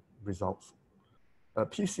compromising results.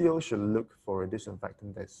 PCO should look for a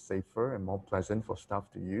disinfectant that's safer and more pleasant for staff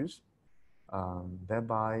to use,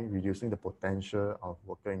 thereby reducing the potential of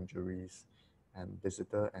worker injuries and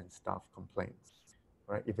visitor and staff complaints,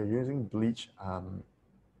 right? If you're using bleach,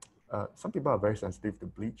 some people are very sensitive to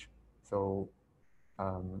bleach, so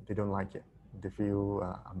they don't like it. They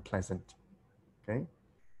feel unpleasant, okay?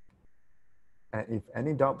 And if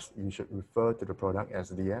any doubts, you should refer to the product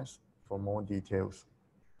SDS for more details.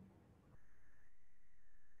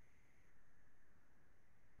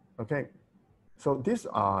 Okay, so these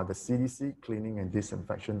are the CDC cleaning and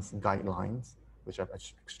disinfection guidelines, which I've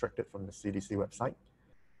extracted from the CDC website.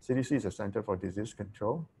 CDC is a Center for Disease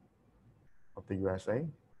Control of the USA.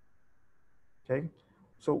 Okay,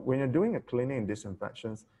 so when you're doing a cleaning and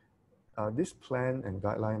disinfections, this plan and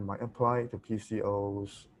guideline might apply to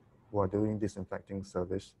PCOs who are doing disinfecting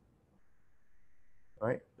service,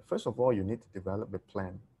 right? First of all, you need to develop a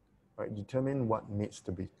plan, right? Determine what needs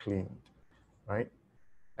to be cleaned, right?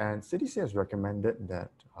 And CDC has recommended that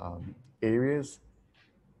areas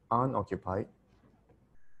unoccupied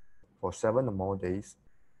for 7 or more days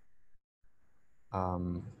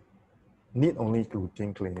need only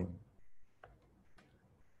routine cleaning,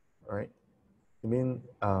 right? I mean,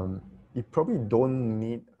 you probably don't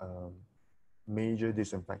need major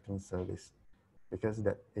disinfecting service because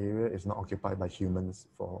that area is not occupied by humans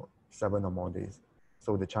for 7 or more days.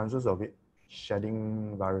 So the chances of it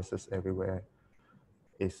shedding viruses everywhere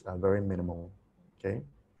is very minimal, okay?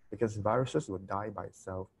 Because viruses will die by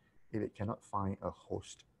itself if it cannot find a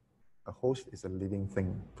host. A host is a living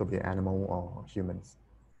thing, could be animal or humans,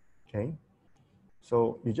 okay?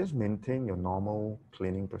 So you just maintain your normal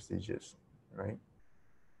cleaning procedures, right?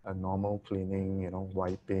 A normal cleaning,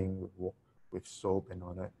 wiping with soap and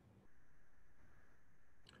all that.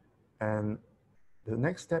 And the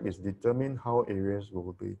next step is determine how areas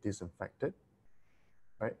will be disinfected,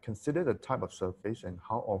 right? Consider the type of surface and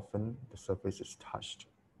how often the surface is touched.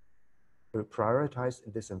 We prioritize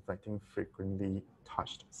disinfecting frequently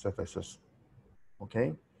touched surfaces,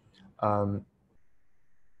 okay?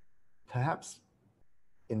 Perhaps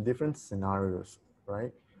in different scenarios,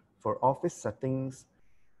 right? For office settings,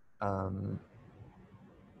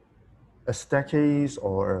 a staircase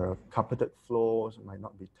or carpeted floors might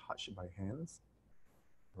not be touched by hands,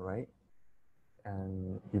 right?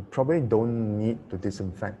 And you probably don't need to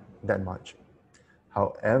disinfect that much.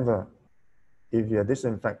 However, if you're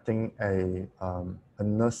disinfecting a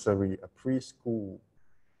nursery, a preschool,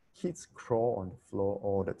 kids crawl on the floor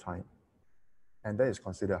all the time. And that is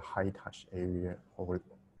considered a high touch area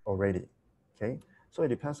already, okay? So it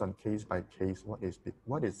depends on case by case, what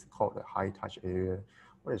is called a high touch area,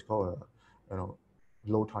 what is called a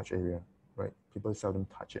low touch area, right? People seldom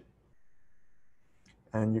touch it.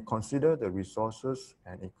 And you consider the resources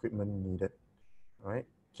and equipment needed, right?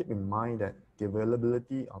 Keep in mind that the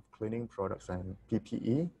availability of cleaning products and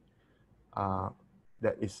PPE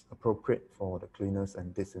that is appropriate for the cleaners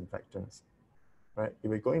and disinfectants, right? If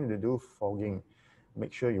you're going to do fogging,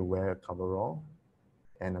 make sure you wear a coverall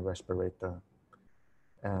and a respirator.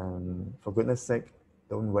 And for goodness sake,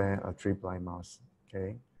 don't wear a 3-ply mask,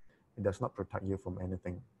 okay? It does not protect you from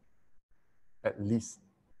anything, at least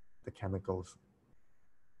the chemicals.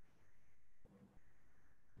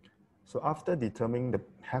 So after determining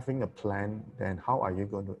having a plan, then how are you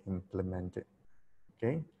going to implement it,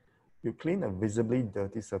 okay? You clean a visibly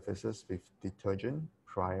dirty surfaces with detergent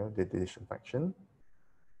prior to disinfection.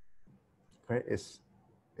 Okay,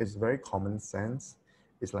 it's very common sense.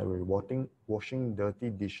 It's like we're washing dirty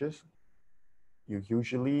dishes. You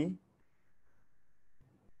usually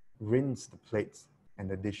rinse the plates and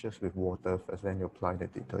the dishes with water first, then you apply the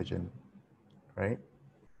detergent, right?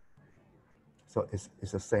 So it's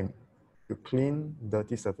the same. You clean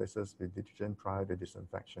dirty surfaces with detergent prior to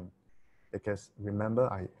disinfection. Because remember,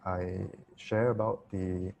 I share about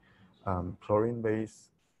the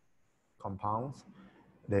chlorine-based compounds.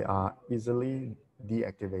 They are easily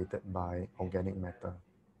deactivated by organic matter,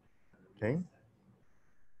 okay?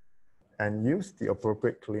 And use the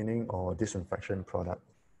appropriate cleaning or disinfection product.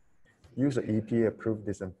 Use an EPA-approved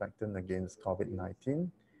disinfectant against COVID-19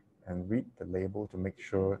 and read the label to make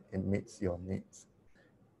sure it meets your needs,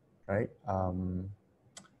 right?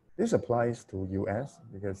 This applies to US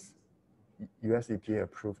because US EPA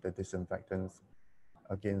approved the disinfectants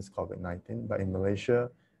against COVID-19, but in Malaysia,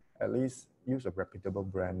 at least use a reputable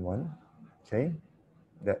brand one, okay?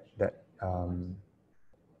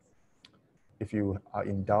 If you are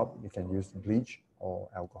in doubt, you can use bleach or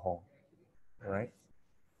alcohol, all right?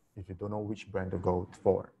 If you don't know which brand to go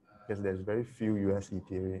for, because there's very few US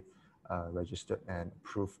EPA registered and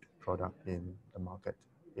approved product in the market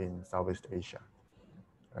in Southeast Asia,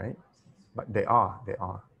 right? But they are,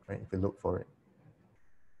 right, if you look for it.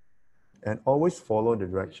 And always follow the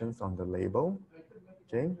directions on the label,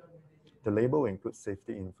 okay? The label includes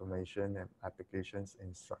safety information and applications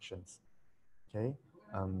instructions, okay?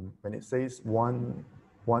 When it says one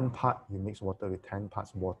part you mix water with 10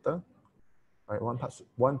 parts water, right?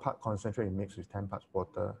 One part concentrate you mix with 10 parts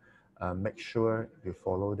water. Make sure you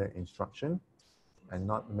follow that instruction and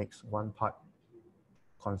not mix 1 part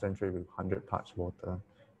concentrate with 100 parts water.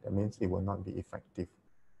 That means it will not be effective,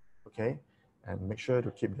 okay? And make sure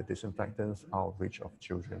to keep the disinfectants out of reach of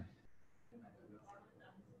children.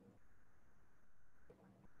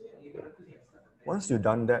 Once you've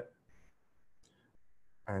done that,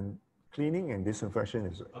 and cleaning and disinfection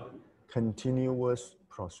is a continuous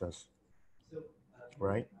process,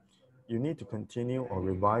 right? You need to continue or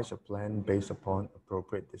revise a plan based upon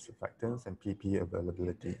appropriate disinfectants and PPE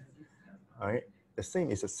availability, right?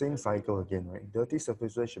 It's the same cycle again, right? Dirty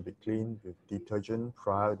surfaces should be cleaned with detergent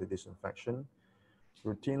prior to disinfection.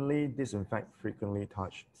 Routinely disinfect frequently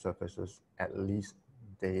touched surfaces at least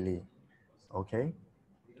daily, okay?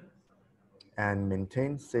 And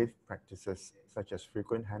maintain safe practices such as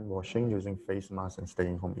frequent hand washing, using face masks, and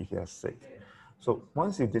staying home if you are sick. So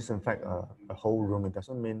once you disinfect a whole room, it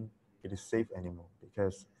doesn't mean it is safe anymore,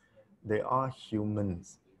 because they are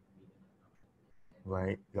humans,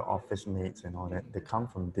 right? Your office mates and all that. They come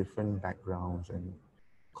from different backgrounds and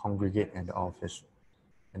congregate at the office,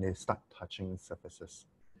 and they start touching surfaces,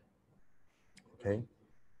 okay?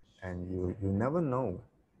 And you never know.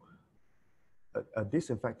 A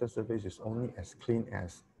disinfected surface is only as clean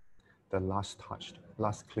as the last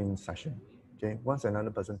clean session, okay? Once another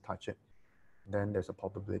person touch it, then there's a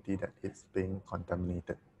probability that it's being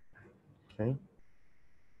contaminated, okay?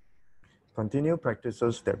 Continue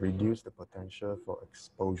practices that reduce the potential for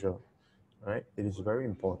exposure, right? It is very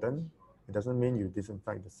important. It doesn't mean you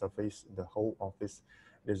disinfect the surface, the whole office.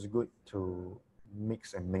 It is good to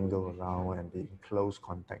mix and mingle around and be in close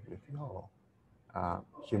contact with your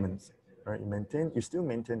humans, right? You still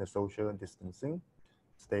maintain the social distancing,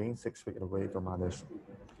 staying 6 feet away from others,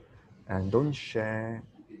 and don't share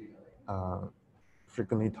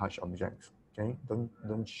frequently touched objects, okay?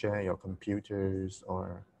 Don't share your computers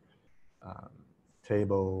or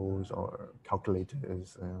tables or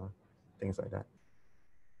calculators, things like that.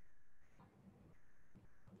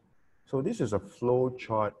 So this is a flow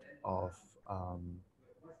chart of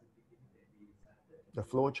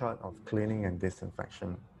cleaning and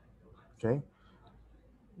disinfection, okay?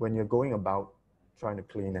 When you're going about trying to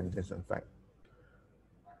clean and disinfect.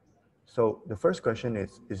 So the first question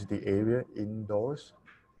is the area indoors?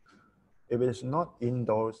 If it is not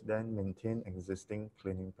indoors, then maintain existing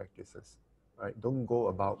cleaning practices, right? Don't go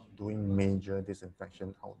about doing major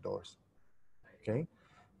disinfection outdoors, okay?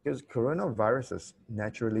 Because coronaviruses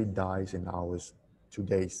naturally dies in hours to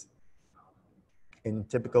days in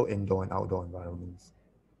typical indoor and outdoor environments,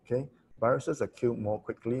 okay? Viruses are killed more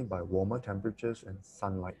quickly by warmer temperatures and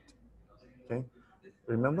sunlight, okay?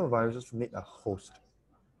 Remember, viruses need a host.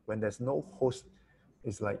 When there's no host,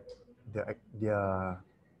 it's like they're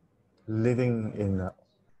living in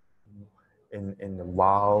the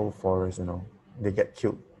wild forest, you know, they get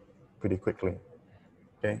killed pretty quickly,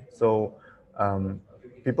 okay? So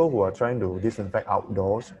people who are trying to disinfect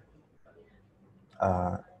outdoors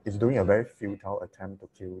is doing a very futile attempt to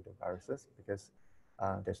kill the viruses, because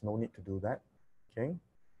there's no need to do that, okay?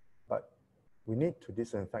 But we need to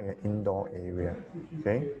disinfect an indoor area,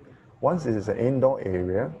 okay? Once it is an indoor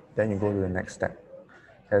area, then you go to the next step.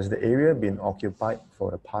 Has the area been occupied for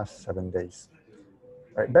the past 7 days?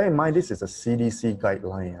 Right, bear in mind, this is a CDC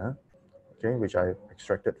guideline, okay, which I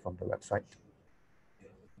extracted from the website.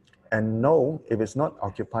 And no, if it's not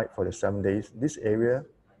occupied for the 7 days, this area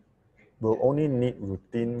will only need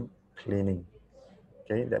routine cleaning,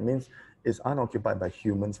 okay? That means it's unoccupied by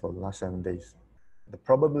humans for the last 7 days. The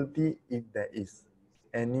probability, if there is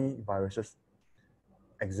any viruses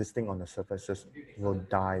existing on the surfaces, will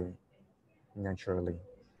die naturally,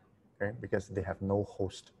 okay? Because they have no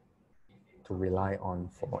host to rely on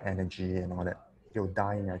for energy and all that. They'll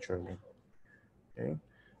die naturally, okay?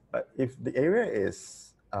 But if the area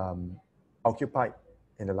is occupied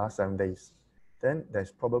in the last 7 days, then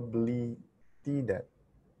there's probability that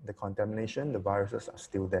the contamination, the viruses are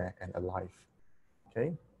still there and alive,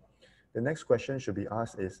 okay? The next question should be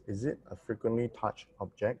asked is it a frequently touched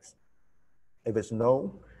object? If it's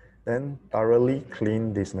no, then thoroughly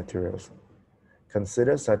clean these materials.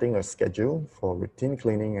 Consider setting a schedule for routine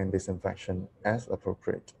cleaning and disinfection as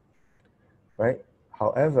appropriate, right?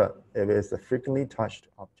 However, if it is a frequently touched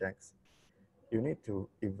objects, you need to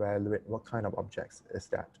evaluate what kind of objects is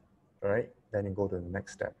that, right? Then you go to the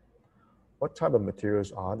next step. What type of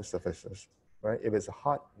materials are the surfaces, right? If it's a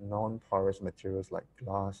hard, non-porous materials like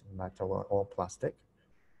glass, metal, or plastic,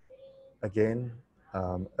 again,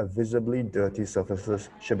 a visibly dirty surfaces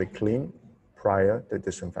should be cleaned prior to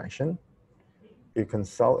disinfection. You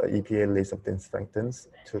consult an EPA list of disinfectants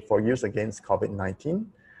for use against COVID-19,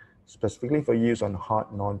 specifically for use on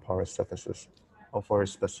hard, non-porous surfaces or for a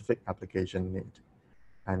specific application need.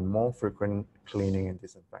 And more frequent cleaning and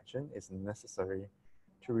disinfection is necessary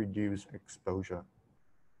to reduce exposure.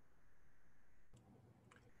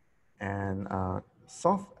 And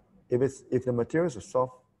if the materials are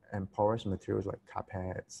soft and porous materials like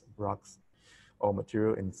carpets, rugs, or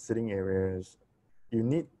material in sitting areas, you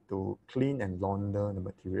need to clean and launder the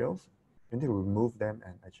materials. You need to remove them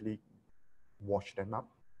and actually wash them up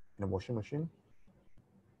in a washing machine.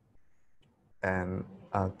 And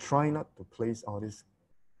try not to place all these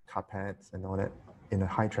carpets and all that in the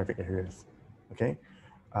high traffic areas, okay?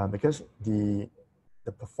 Because the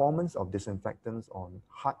performance of disinfectants on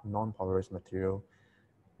hard non-porous material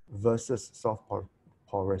versus soft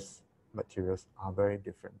porous materials are very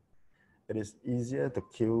different. It is easier to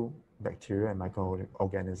kill bacteria and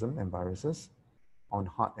microorganisms and viruses on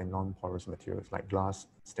hard and non-porous materials like glass,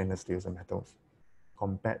 stainless steels, and metals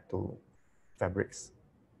compared to fabrics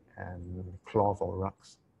and cloth or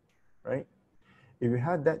rugs, right? If you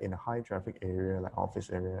had that in a high traffic area like office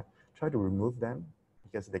area, try to remove them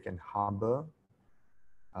because they can harbor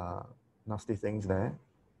nasty things there,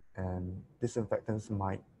 and disinfectants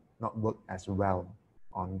might not work as well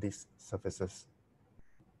on these surfaces.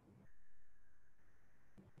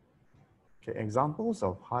 Okay, examples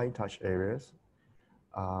of high touch areas,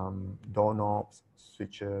 doorknobs,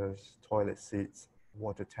 switches, toilet seats,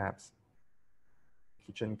 water taps,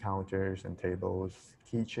 kitchen counters and tables,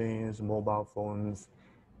 keychains, mobile phones,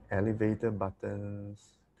 elevator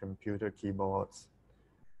buttons, computer keyboards,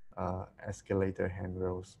 escalator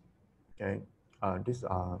handrails. Okay, these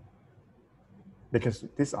are because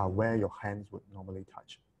these are where your hands would normally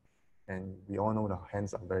touch, and we all know the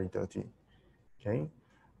hands are very dirty. Okay,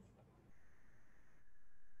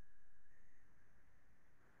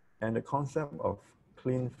 and the concept of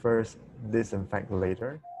clean first, disinfect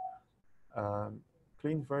later.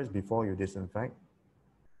 Clean first before you disinfect.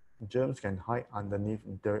 Germs can hide underneath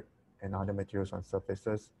dirt and other materials on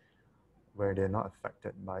surfaces where they're not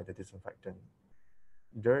affected by the disinfectant.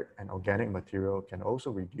 Dirt and organic material can also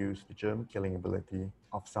reduce the germ killing ability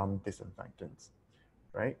of some disinfectants,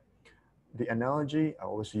 right? The analogy I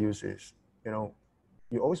always use is,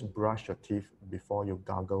 you always brush your teeth before you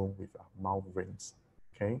gargle with a mouth rinse,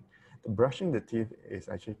 okay? Brushing the teeth is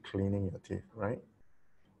actually cleaning your teeth, right?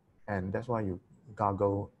 And that's why you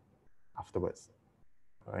gargle afterwards,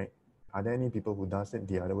 right? Are there any people who does it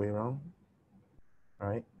the other way around,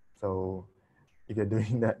 right? So if you're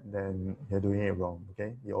doing that, then you're doing it wrong,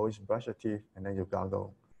 okay? You always brush your teeth and then you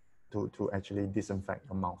gargle to actually disinfect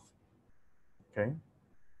your mouth, okay?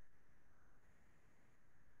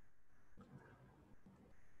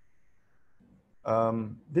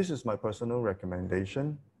 This is my personal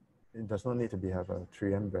recommendation. It does not need to have a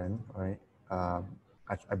 3M brand, right?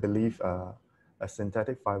 I believe a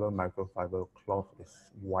synthetic fiber microfiber cloth is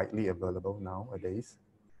widely available nowadays,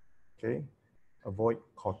 okay? Avoid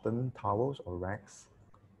cotton towels or rags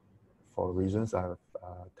for reasons I've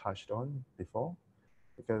touched on before,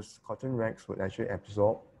 because cotton rags would actually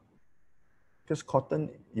absorb, because cotton,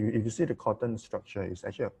 if you see the cotton structure, is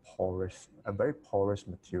actually a very porous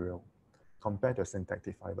material compared to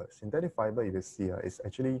synthetic fiber. Synthetic fiber, if you see, is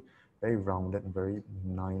actually very rounded, very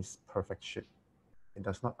nice, perfect shape. It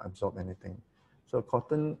does not absorb anything. So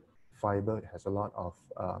cotton fiber has a lot of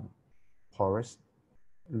porous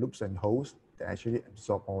loops and holes that actually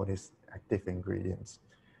absorb all these active ingredients.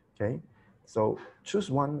 Okay, so choose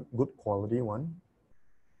one good quality one,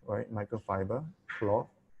 right? Microfiber cloth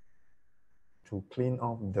to clean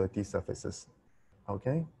off dirty surfaces.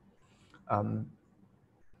 Okay,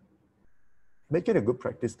 make it a good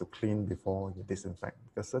practice to clean before you disinfect,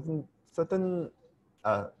 because certain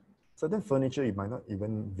furniture you might not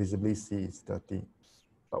even visibly see is dirty,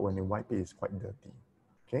 but when you wipe it, it's quite dirty.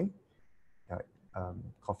 Okay,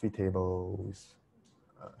 coffee tables,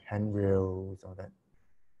 handrails, all that.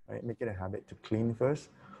 Right, make it a habit to clean first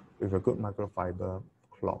with a good microfiber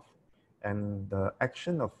cloth, and the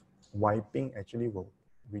action of wiping actually will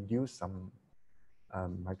reduce some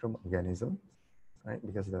microorganisms, right?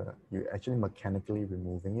 Because you're actually mechanically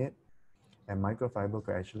removing it, and microfiber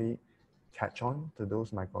could actually catch on to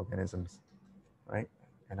those microorganisms, right?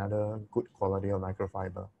 Another good quality of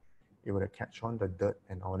microfiber, it would catch on the dirt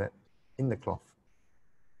and all that in the cloth,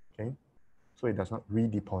 okay? So it does not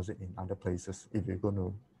redeposit in other places if you're going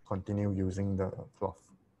to continue using the cloth.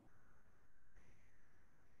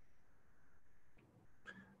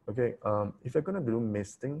 Okay, if you're going to do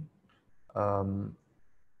misting,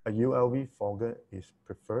 a ULV fogger is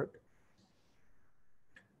preferred,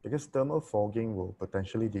 because thermal fogging will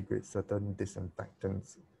potentially degrade certain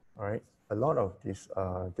disinfectants. All right, a lot of these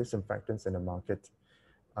disinfectants in the market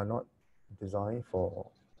are not designed for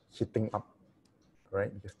heating up,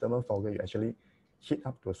 right? Because thermal fogger, you actually heat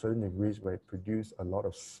up to a certain degrees where it produces a lot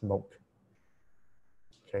of smoke.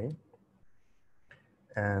 Okay,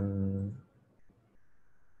 And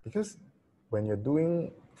because when you're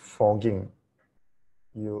doing fogging,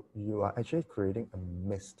 you are actually creating a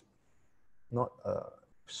mist, not a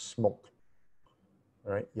smoke,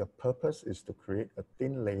 right? Your purpose is to create a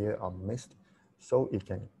thin layer of mist so it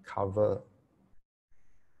can cover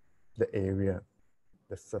the area,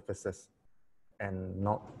 the surfaces, and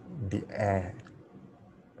not the air,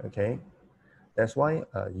 okay? That's why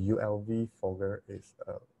a ULV fogger is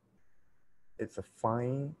it's a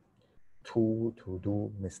fine tool to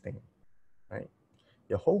do misting, right?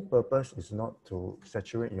 Your whole purpose is not to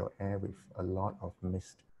saturate your air with a lot of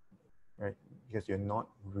mist, right? Because you're not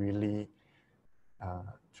really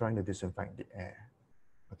trying to disinfect the air,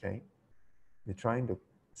 okay? You're trying to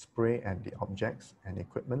spray at the objects and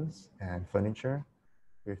equipments and furniture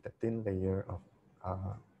with the thin layer of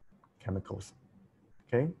chemicals,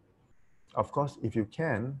 okay? Of course, if you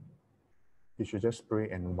can, you should just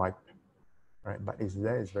spray and wipe, right? But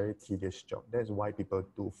that is very tedious job. That's why people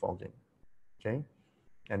do fogging, okay?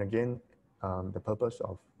 And again, the purpose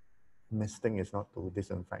of misting is not to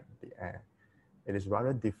disinfect the air. It is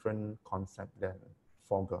rather different concept than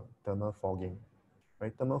fogger, thermal fogging,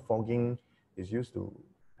 right? Thermal fogging is used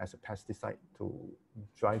as a pesticide to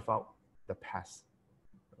drive out the pests,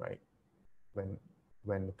 right? When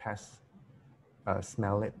the pests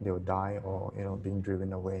smell it, they'll die or being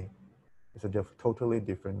driven away. It's a totally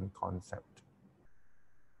different concept.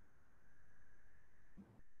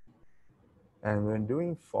 And when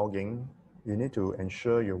doing fogging, you need to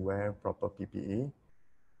ensure you wear proper PPE,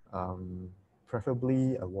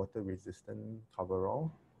 preferably a water-resistant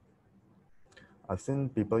coverall. I've seen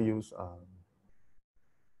people use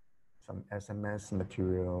some SMS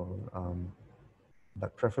material,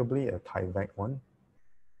 but preferably a Tyvek one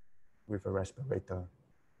with a respirator,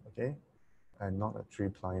 okay? And not a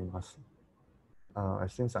 3-ply mask.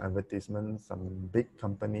 I've seen some advertisements, some big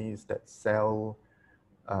companies that sell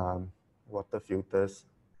water filters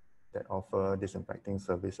that offer disinfecting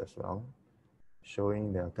service as well,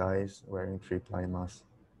 showing their guys wearing 3-ply masks,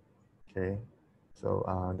 okay? So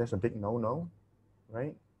that's a big no-no,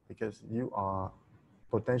 right? Because you are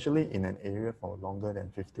potentially in an area for longer than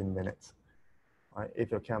 15 minutes, right?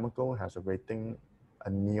 If your chemical has a rating, a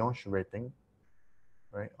NIOSH rating,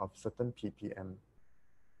 right, of certain ppm,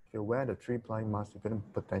 if you wear the 3-ply mask, you're going to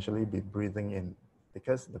potentially be breathing in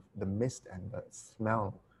because the mist and the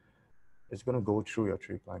smell is going to go through your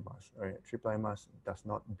 3-ply mask, right? 3-ply mask does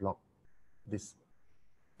not block this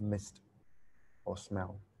mist or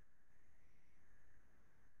smell.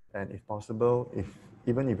 And if possible,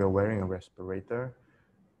 even if you're wearing a respirator,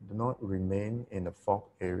 do not remain in the fog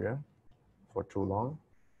area for too long,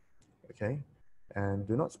 okay? And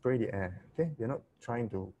do not spray the air, okay? You're not trying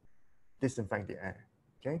to disinfect the air,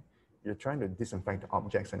 okay? You're trying to disinfect the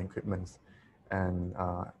objects and equipments and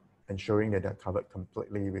ensuring that they're covered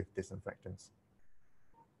completely with disinfectants.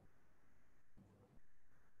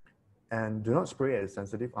 And do not spray at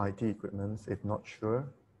sensitive IT equipment if not sure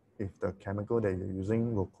if the chemical that you're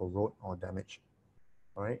using will corrode or damage,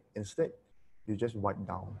 all right? Instead, you just wipe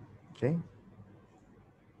down, okay?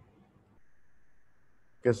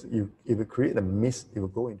 Because if you create a mist, it will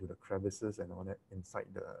go into the crevices and all that inside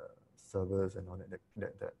the servers and all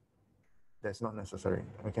that. That's not necessary,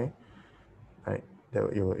 okay? Right?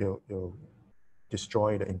 You'll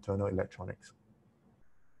destroy the internal electronics.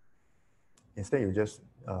 Instead, you just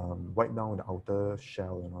wipe down the outer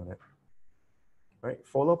shell and all that. Right?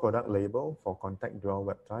 Follow product label for contact dwell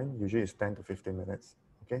web time. Usually it's 10 to 15 minutes,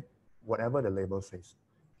 okay? Whatever the label says,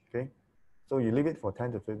 okay? So you leave it for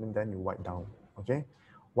 10 to 15, then you wipe down, okay?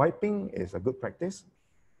 Wiping is a good practice,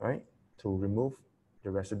 right? To remove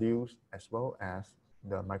the residues as well as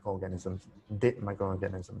the microorganisms, dead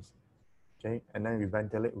microorganisms, okay? And then we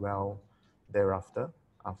ventilate well thereafter,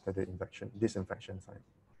 after the disinfection time,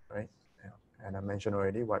 right? Yeah. And I mentioned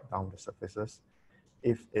already, wipe down the surfaces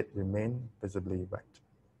if it remains visibly wet.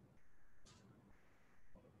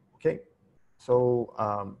 Okay, so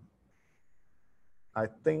I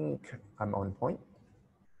think I'm on point.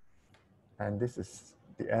 And this is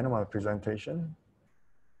the end of my presentation.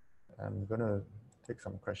 I'm gonna take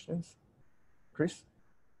some questions. Chris?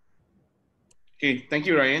 Okay, thank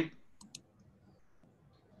you, Ryan.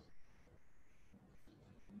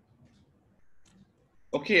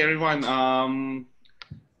 Okay, everyone.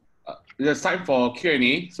 It's time for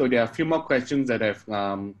Q&A. So there are a few more questions that have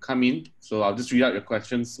come in. So I'll just read out your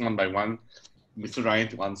questions one by one, Mr. Ryan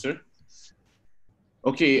to answer.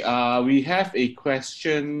 Okay, we have a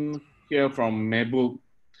question here from Mehboob,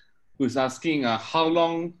 who's asking how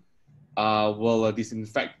long will a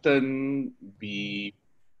disinfectant be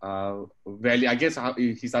valid? I guess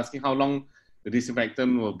he's asking how long the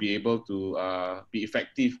disinfectant will be able to be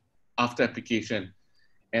effective after application.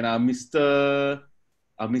 And Mr.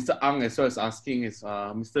 Ang as well is asking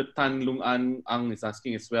Mr. Tan Lung Ang is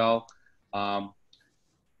asking as well,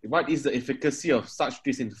 what is the efficacy of such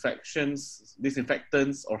disinfectants,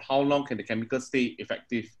 or how long can the chemicals stay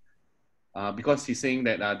effective? Because he's saying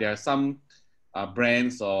that there are some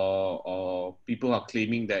brands or people are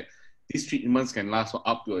claiming that these treatments can last for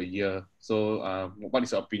up to a year. So what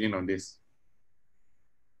is your opinion on this?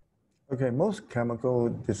 Okay, most chemical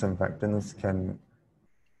disinfectants can,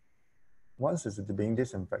 once it's being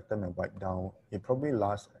disinfected and wiped down, it probably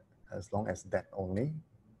lasts as long as that only,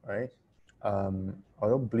 right?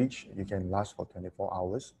 Although bleach, you can last for 24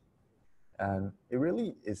 hours. And it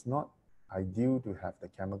really is not ideal to have the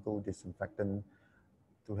chemical disinfectant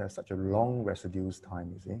to have such a long residues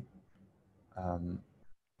time, you see.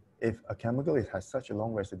 If a chemical has such a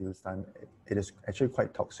long residues time, it is actually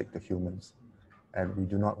quite toxic to humans, and we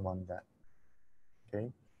do not want that,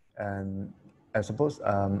 okay? And I suppose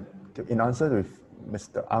in answer to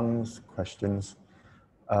Mr. Ang's questions,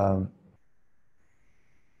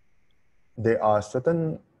 there are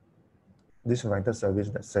certain disinfectant service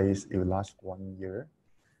that says it will last 1 year.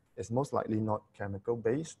 It's most likely not chemical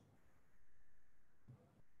based,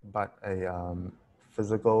 but a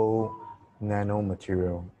physical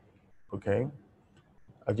nanomaterial, okay?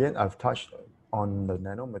 Again, I've touched on the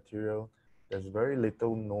nanomaterial. There's very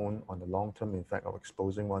little known on the long-term effect of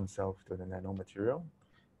exposing oneself to the nanomaterial.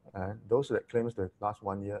 Those that claims to last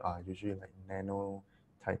 1 year are usually like nano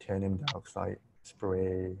titanium dioxide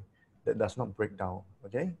spray that does not break down,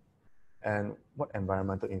 okay? And what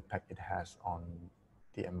environmental impact it has on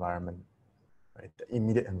the environment, right? The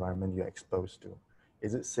immediate environment you're exposed to.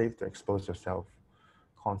 Is it safe to expose yourself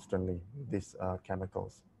constantly with these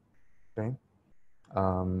chemicals, okay?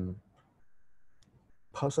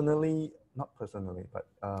 Personally, not personally, but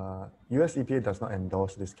US EPA does not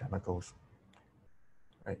endorse these chemicals,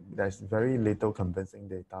 right? There's very little convincing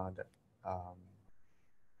data that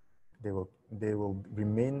they will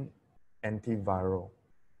remain antiviral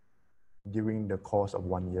during the course of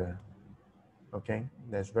 1 year, okay?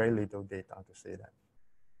 There's very little data to say that.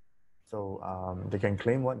 So they can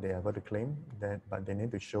claim what they ever to claim, but they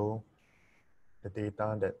need to show the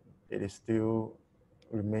data that it is still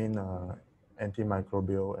remain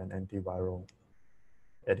antimicrobial and antiviral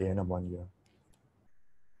at the end of 1 year.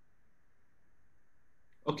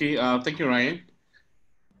 Okay, thank you, Ryan.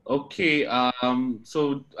 Okay,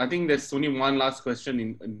 so I think there's only one last question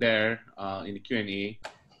in there in the Q&A.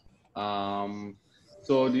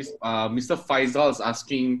 So this Mr. Faisal is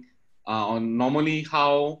asking on normally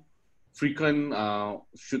how frequent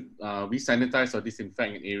should we sanitize or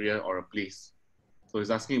disinfect an area or a place? So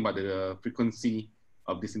he's asking about the frequency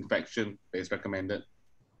of disinfection that is recommended.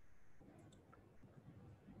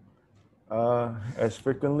 As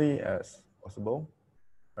frequently as possible,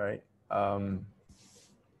 right?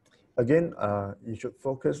 Again, you should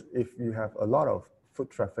focus, if you have a lot of foot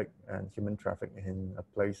traffic and human traffic in a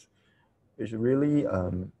place, you should really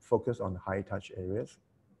focus on high touch areas.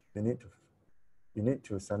 You need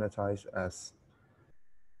to sanitize as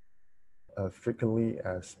frequently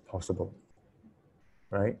as possible,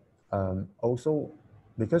 right? Also,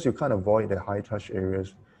 because you can't avoid the high touch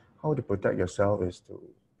areas, how to protect yourself is to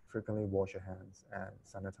frequently wash your hands and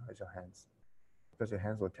sanitize your hands, because your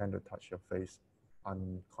hands will tend to touch your face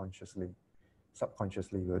unconsciously.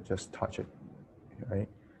 Subconsciously, you'll just touch it, right?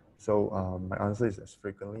 So my answer is as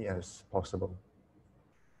frequently as possible.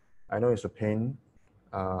 I know it's a pain,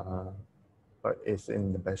 but it's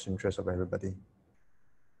in the best interest of everybody.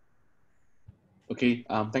 Okay,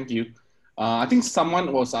 thank you. I think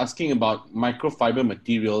someone was asking about microfiber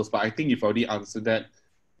materials, but I think you've already answered that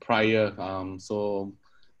prior. So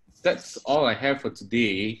that's all I have for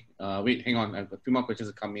today. Wait, hang on, I have a few more questions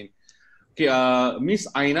to come in. Okay, Miss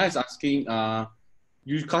Aina is asking,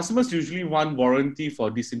 customers usually want warranty for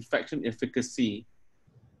disinfection efficacy.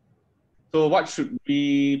 So what should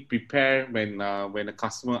we prepare when a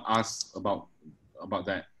customer asks about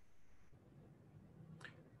that?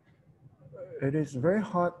 It is very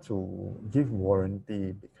hard to give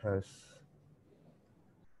warranty because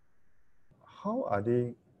how are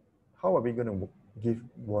we going to give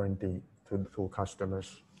warranty to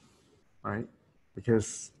customers, right?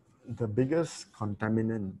 Because the biggest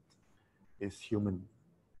contaminant is human,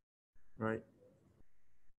 right?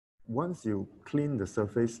 Once you clean the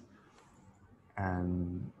surface,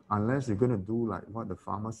 and unless you're going to do like what the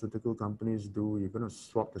pharmaceutical companies do, you're going to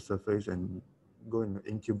swab the surface and go and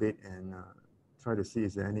incubate and try to see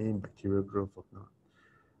is there any bacterial growth or not.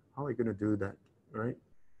 How are you going to do that, right?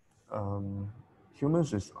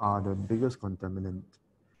 humans are the biggest contaminant,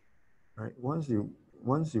 right? Once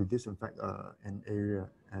you disinfect an area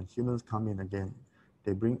and humans come in again,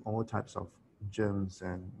 they bring all types of germs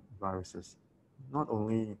and viruses, not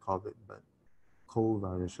only COVID, but cold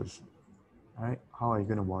viruses, right? How are you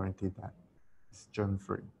going to warranty that it's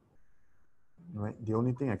germ-free, right? The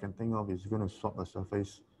only thing I can think of is going to swab a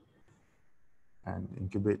surface and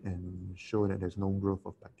incubate and show that there's no growth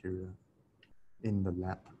of bacteria in the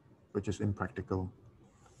lab, which is impractical.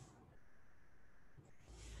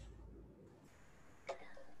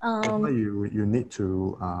 That's why you need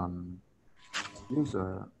to use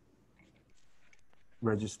a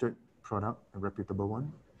registered product, a reputable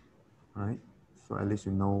one, right? So at least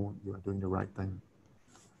you know you are doing the right thing.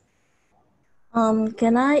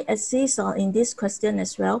 Can I assist in this question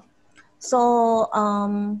as well? So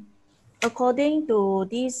according to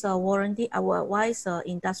this warranty, I will advise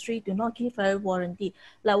industry do not give a warranty.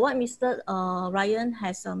 Like what Mr. Ryan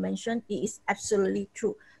has mentioned, it is absolutely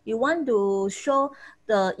true. You want to show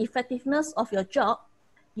the effectiveness of your job,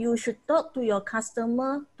 you should talk to your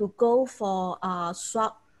customer to go for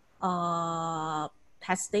swab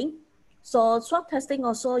testing. So swab testing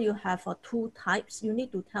also, you have two types. You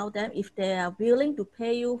need to tell them if they are willing to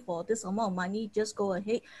pay you for this amount of money, just go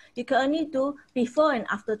ahead. You can only do before and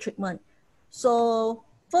after treatment. So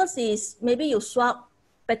first is maybe you swab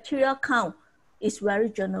bacterial count is very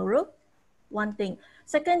general, one thing.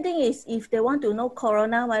 Second thing is if they want to know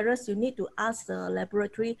coronavirus, you need to ask the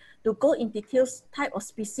laboratory to go in details type of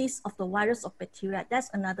species of the virus or bacteria. That's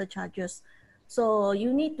another charges. So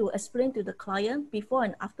you need to explain to the client before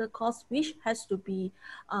and after cost, which has to be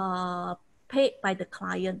paid by the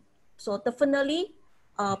client. So definitely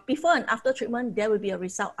before and after treatment, there will be a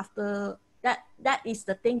result after that. That is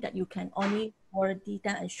the thing that you can only warranty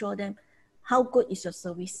them and show them how good is your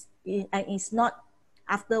service. And it's not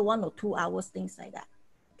after 1 or 2 hours, things like that.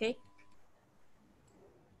 Okay.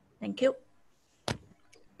 Thank you.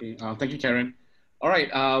 Okay, thank you, Karen. All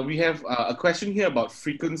right, we have a question here about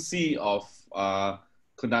frequency of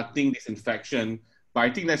conducting disinfection, but I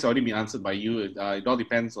think that's already been answered by you. It all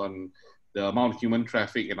depends on the amount of human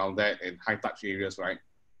traffic and all that and high touch areas, right?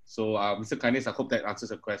 So Mr. Kainis, I hope that answers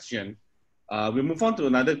the question. We'll move on to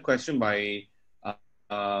another question by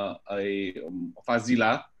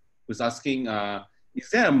Fazila, who's asking, is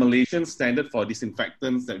there a Malaysian standard for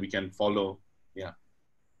disinfectants that we can follow? Yeah.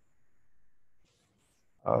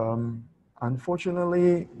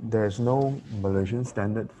 Unfortunately, there's no Malaysian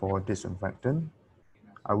standard for disinfectant.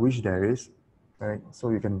 I wish there is, right? So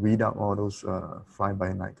you can read out all those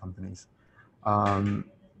fly-by-night companies.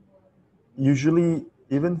 Usually,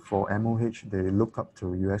 even for MOH, they look up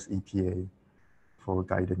to US EPA for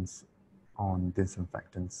guidance on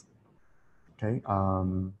disinfectants. Okay.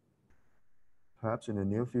 Perhaps in the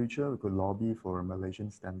near future, we could lobby for a Malaysian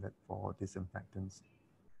standard for disinfectants,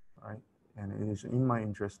 right? And it is in my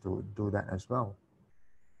interest to do that as well,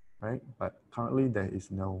 right? But currently there is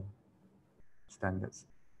no standards.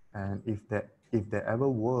 And if there ever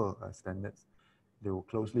were standards, they will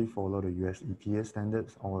closely follow the US EPA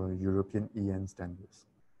standards or European EN standards.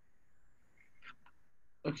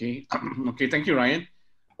 Okay, okay, thank you, Ryan.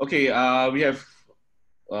 Okay, we have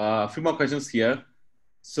a few more questions here.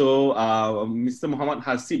 So Mr. Muhammad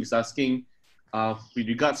Hasib is asking, with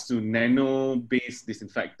regards to nano-based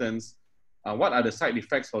disinfectants, what are the side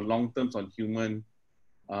effects for long terms on human,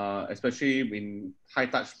 especially in high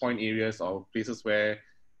touch point areas or places where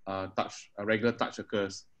regular touch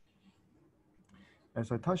occurs?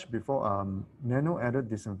 As I touched before, nano-added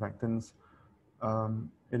disinfectants,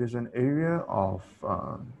 it is an area of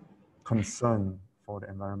concern for the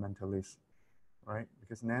environmentalists, right?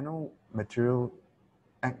 Because nano material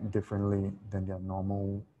act differently than their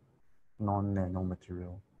normal non-nano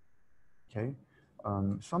material. Okay,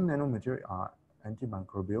 some nano material are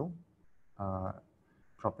antimicrobial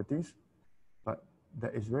properties, but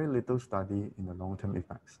there is very little study in the long-term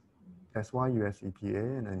effects. That's why US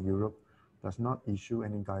EPA and Europe does not issue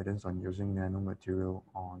any guidance on using nanomaterial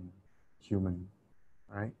on human,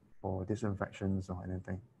 right, for disinfections or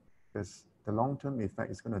anything, because the long-term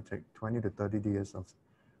effect is going to take 20 to 30 years of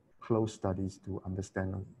close studies to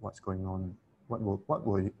understand what's going on, what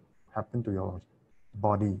will happen to your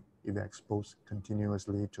body if you're exposed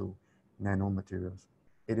continuously to nanomaterials.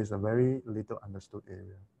 It is a very little understood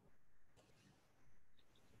area.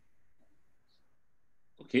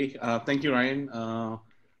 Okay, thank you, Ryan.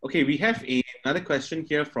 Okay, we have another question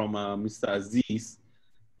here from Mr. Aziz.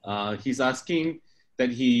 He's asking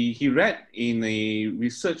that he read in a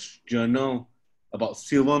research journal about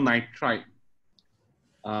silver nitrite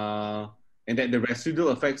and that the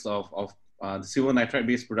residual effects of the silver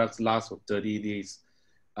nitride-based products last for 30 days.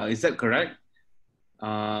 Is that correct?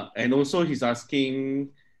 And also he's asking,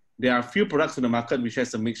 there are few products in the market which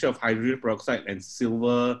has a mixture of hydrogen peroxide and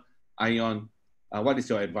silver ion. What is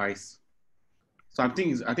your advice? So I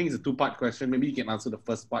think it's a two-part question. Maybe you can answer the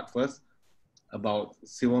first part first about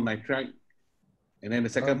silver nitride. And then the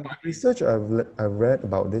second part. Research I've read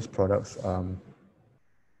about these products,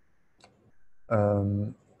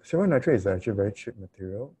 silver nitrate is actually a very cheap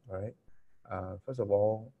material, right? First of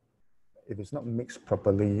all, if it's not mixed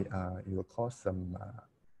properly, it will cause some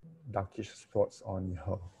darkish spots on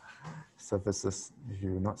your surfaces if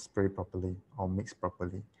you not spray properly or mix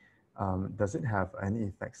properly. Does it have any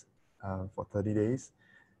effects for 30 days?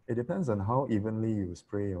 It depends on how evenly you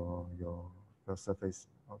spray your surface,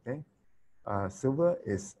 okay? Silver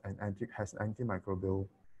is has antimicrobial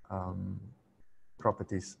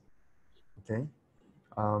properties, okay?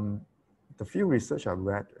 The few research I've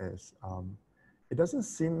read is it doesn't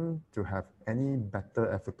seem to have any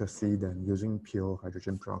better efficacy than using pure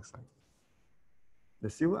hydrogen peroxide. The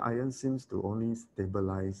silver ion seems to only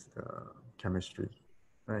stabilize the chemistry,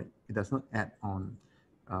 right? It does not add on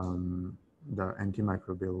the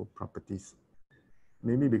antimicrobial properties.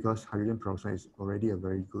 Maybe because hydrogen peroxide is already a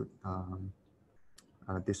very good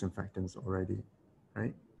disinfectant already,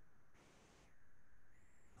 right?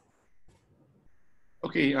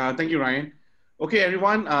 Okay, thank you, Ryan. Okay,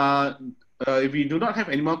 everyone, if we do not have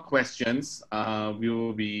any more questions, we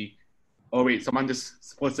will be, oh wait, someone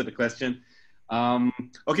just posted the question.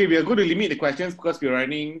 Okay, we are going to limit the questions because we're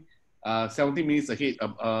running 70 minutes ahead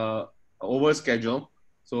of over schedule.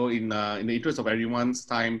 So in the interest of everyone's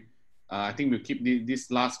time, I think we'll keep this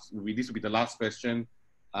will be the last question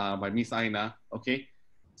by Miss Aina. Okay,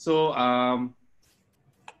 so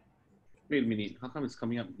wait a minute, how come it's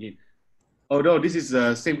coming up again? Oh no, this is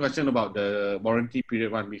the same question about the warranty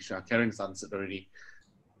period one, which Karen has answered already.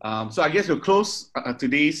 So I guess we'll close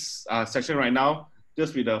today's session right now,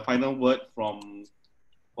 just with a final word for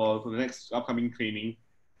the next upcoming training.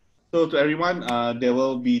 So to everyone, there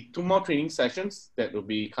will be 2 more training sessions that will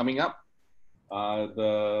be coming up.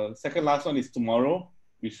 The second last one is tomorrow,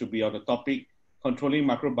 which should be on the topic controlling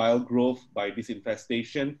microbial growth by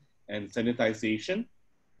disinfestation and sanitization.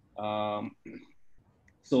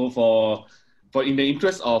 So for in the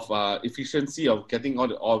interest of efficiency of getting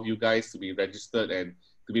all of you guys to be registered and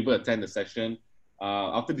to be able to attend the session,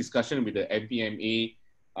 after discussion with the MPMA,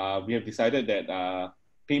 we have decided that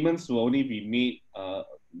payments will only be made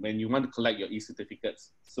when you want to collect your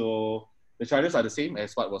e-certificates. So the charges are the same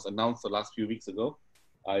as what was announced the last few weeks ago.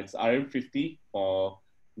 It's RM50 for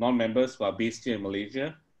non-members who are based here in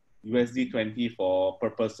Malaysia, USD 20 per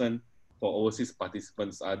person for overseas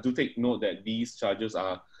participants. Do take note that these charges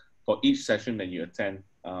are for each session that you attend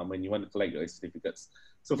when you want to collect your certificates.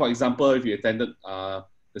 So for example, if you attended the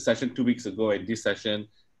session 2 weeks ago and this session,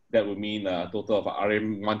 that would mean a total of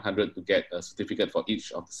RM100 to get a certificate for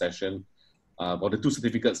each of the session, or the 2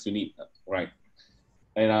 certificates you need, right?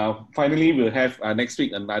 And finally, we'll have next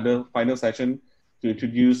week another final session to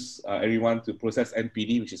introduce everyone to Process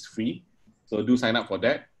NPD, which is free. So do sign up for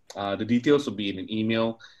that. The details will be in an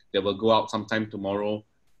email that will go out sometime tomorrow.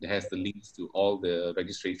 That has the links to all the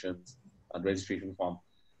registrations, registration form.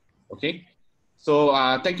 Okay. So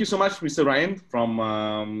thank you so much, Mr. Ryan from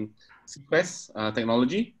SiQuest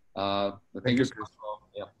Technology. Thank you so much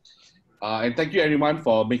and thank you everyone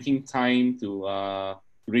for making time to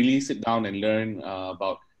really sit down and learn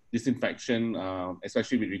about disinfection,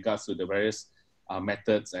 especially with regards to the various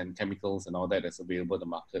methods and chemicals and all that that's available in the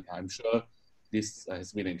market. I'm sure this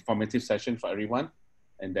has been an informative session for everyone,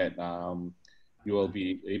 and that you will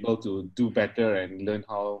be able to do better and learn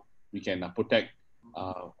how we can protect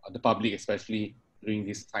the public, especially during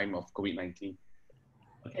this time of COVID-19.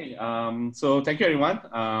 Okay, so thank you everyone.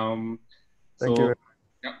 Thank you.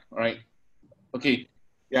 Yeah, all right. Okay.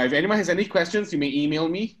 Yeah, if anyone has any questions, you may email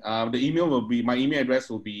me. The email will be, my email address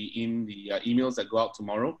will be in the emails that go out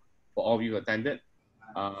tomorrow for all of you who attended.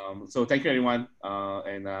 So thank you everyone,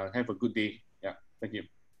 and have a good day. Yeah, thank you.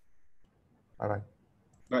 Bye-bye.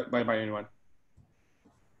 Bye-bye everyone.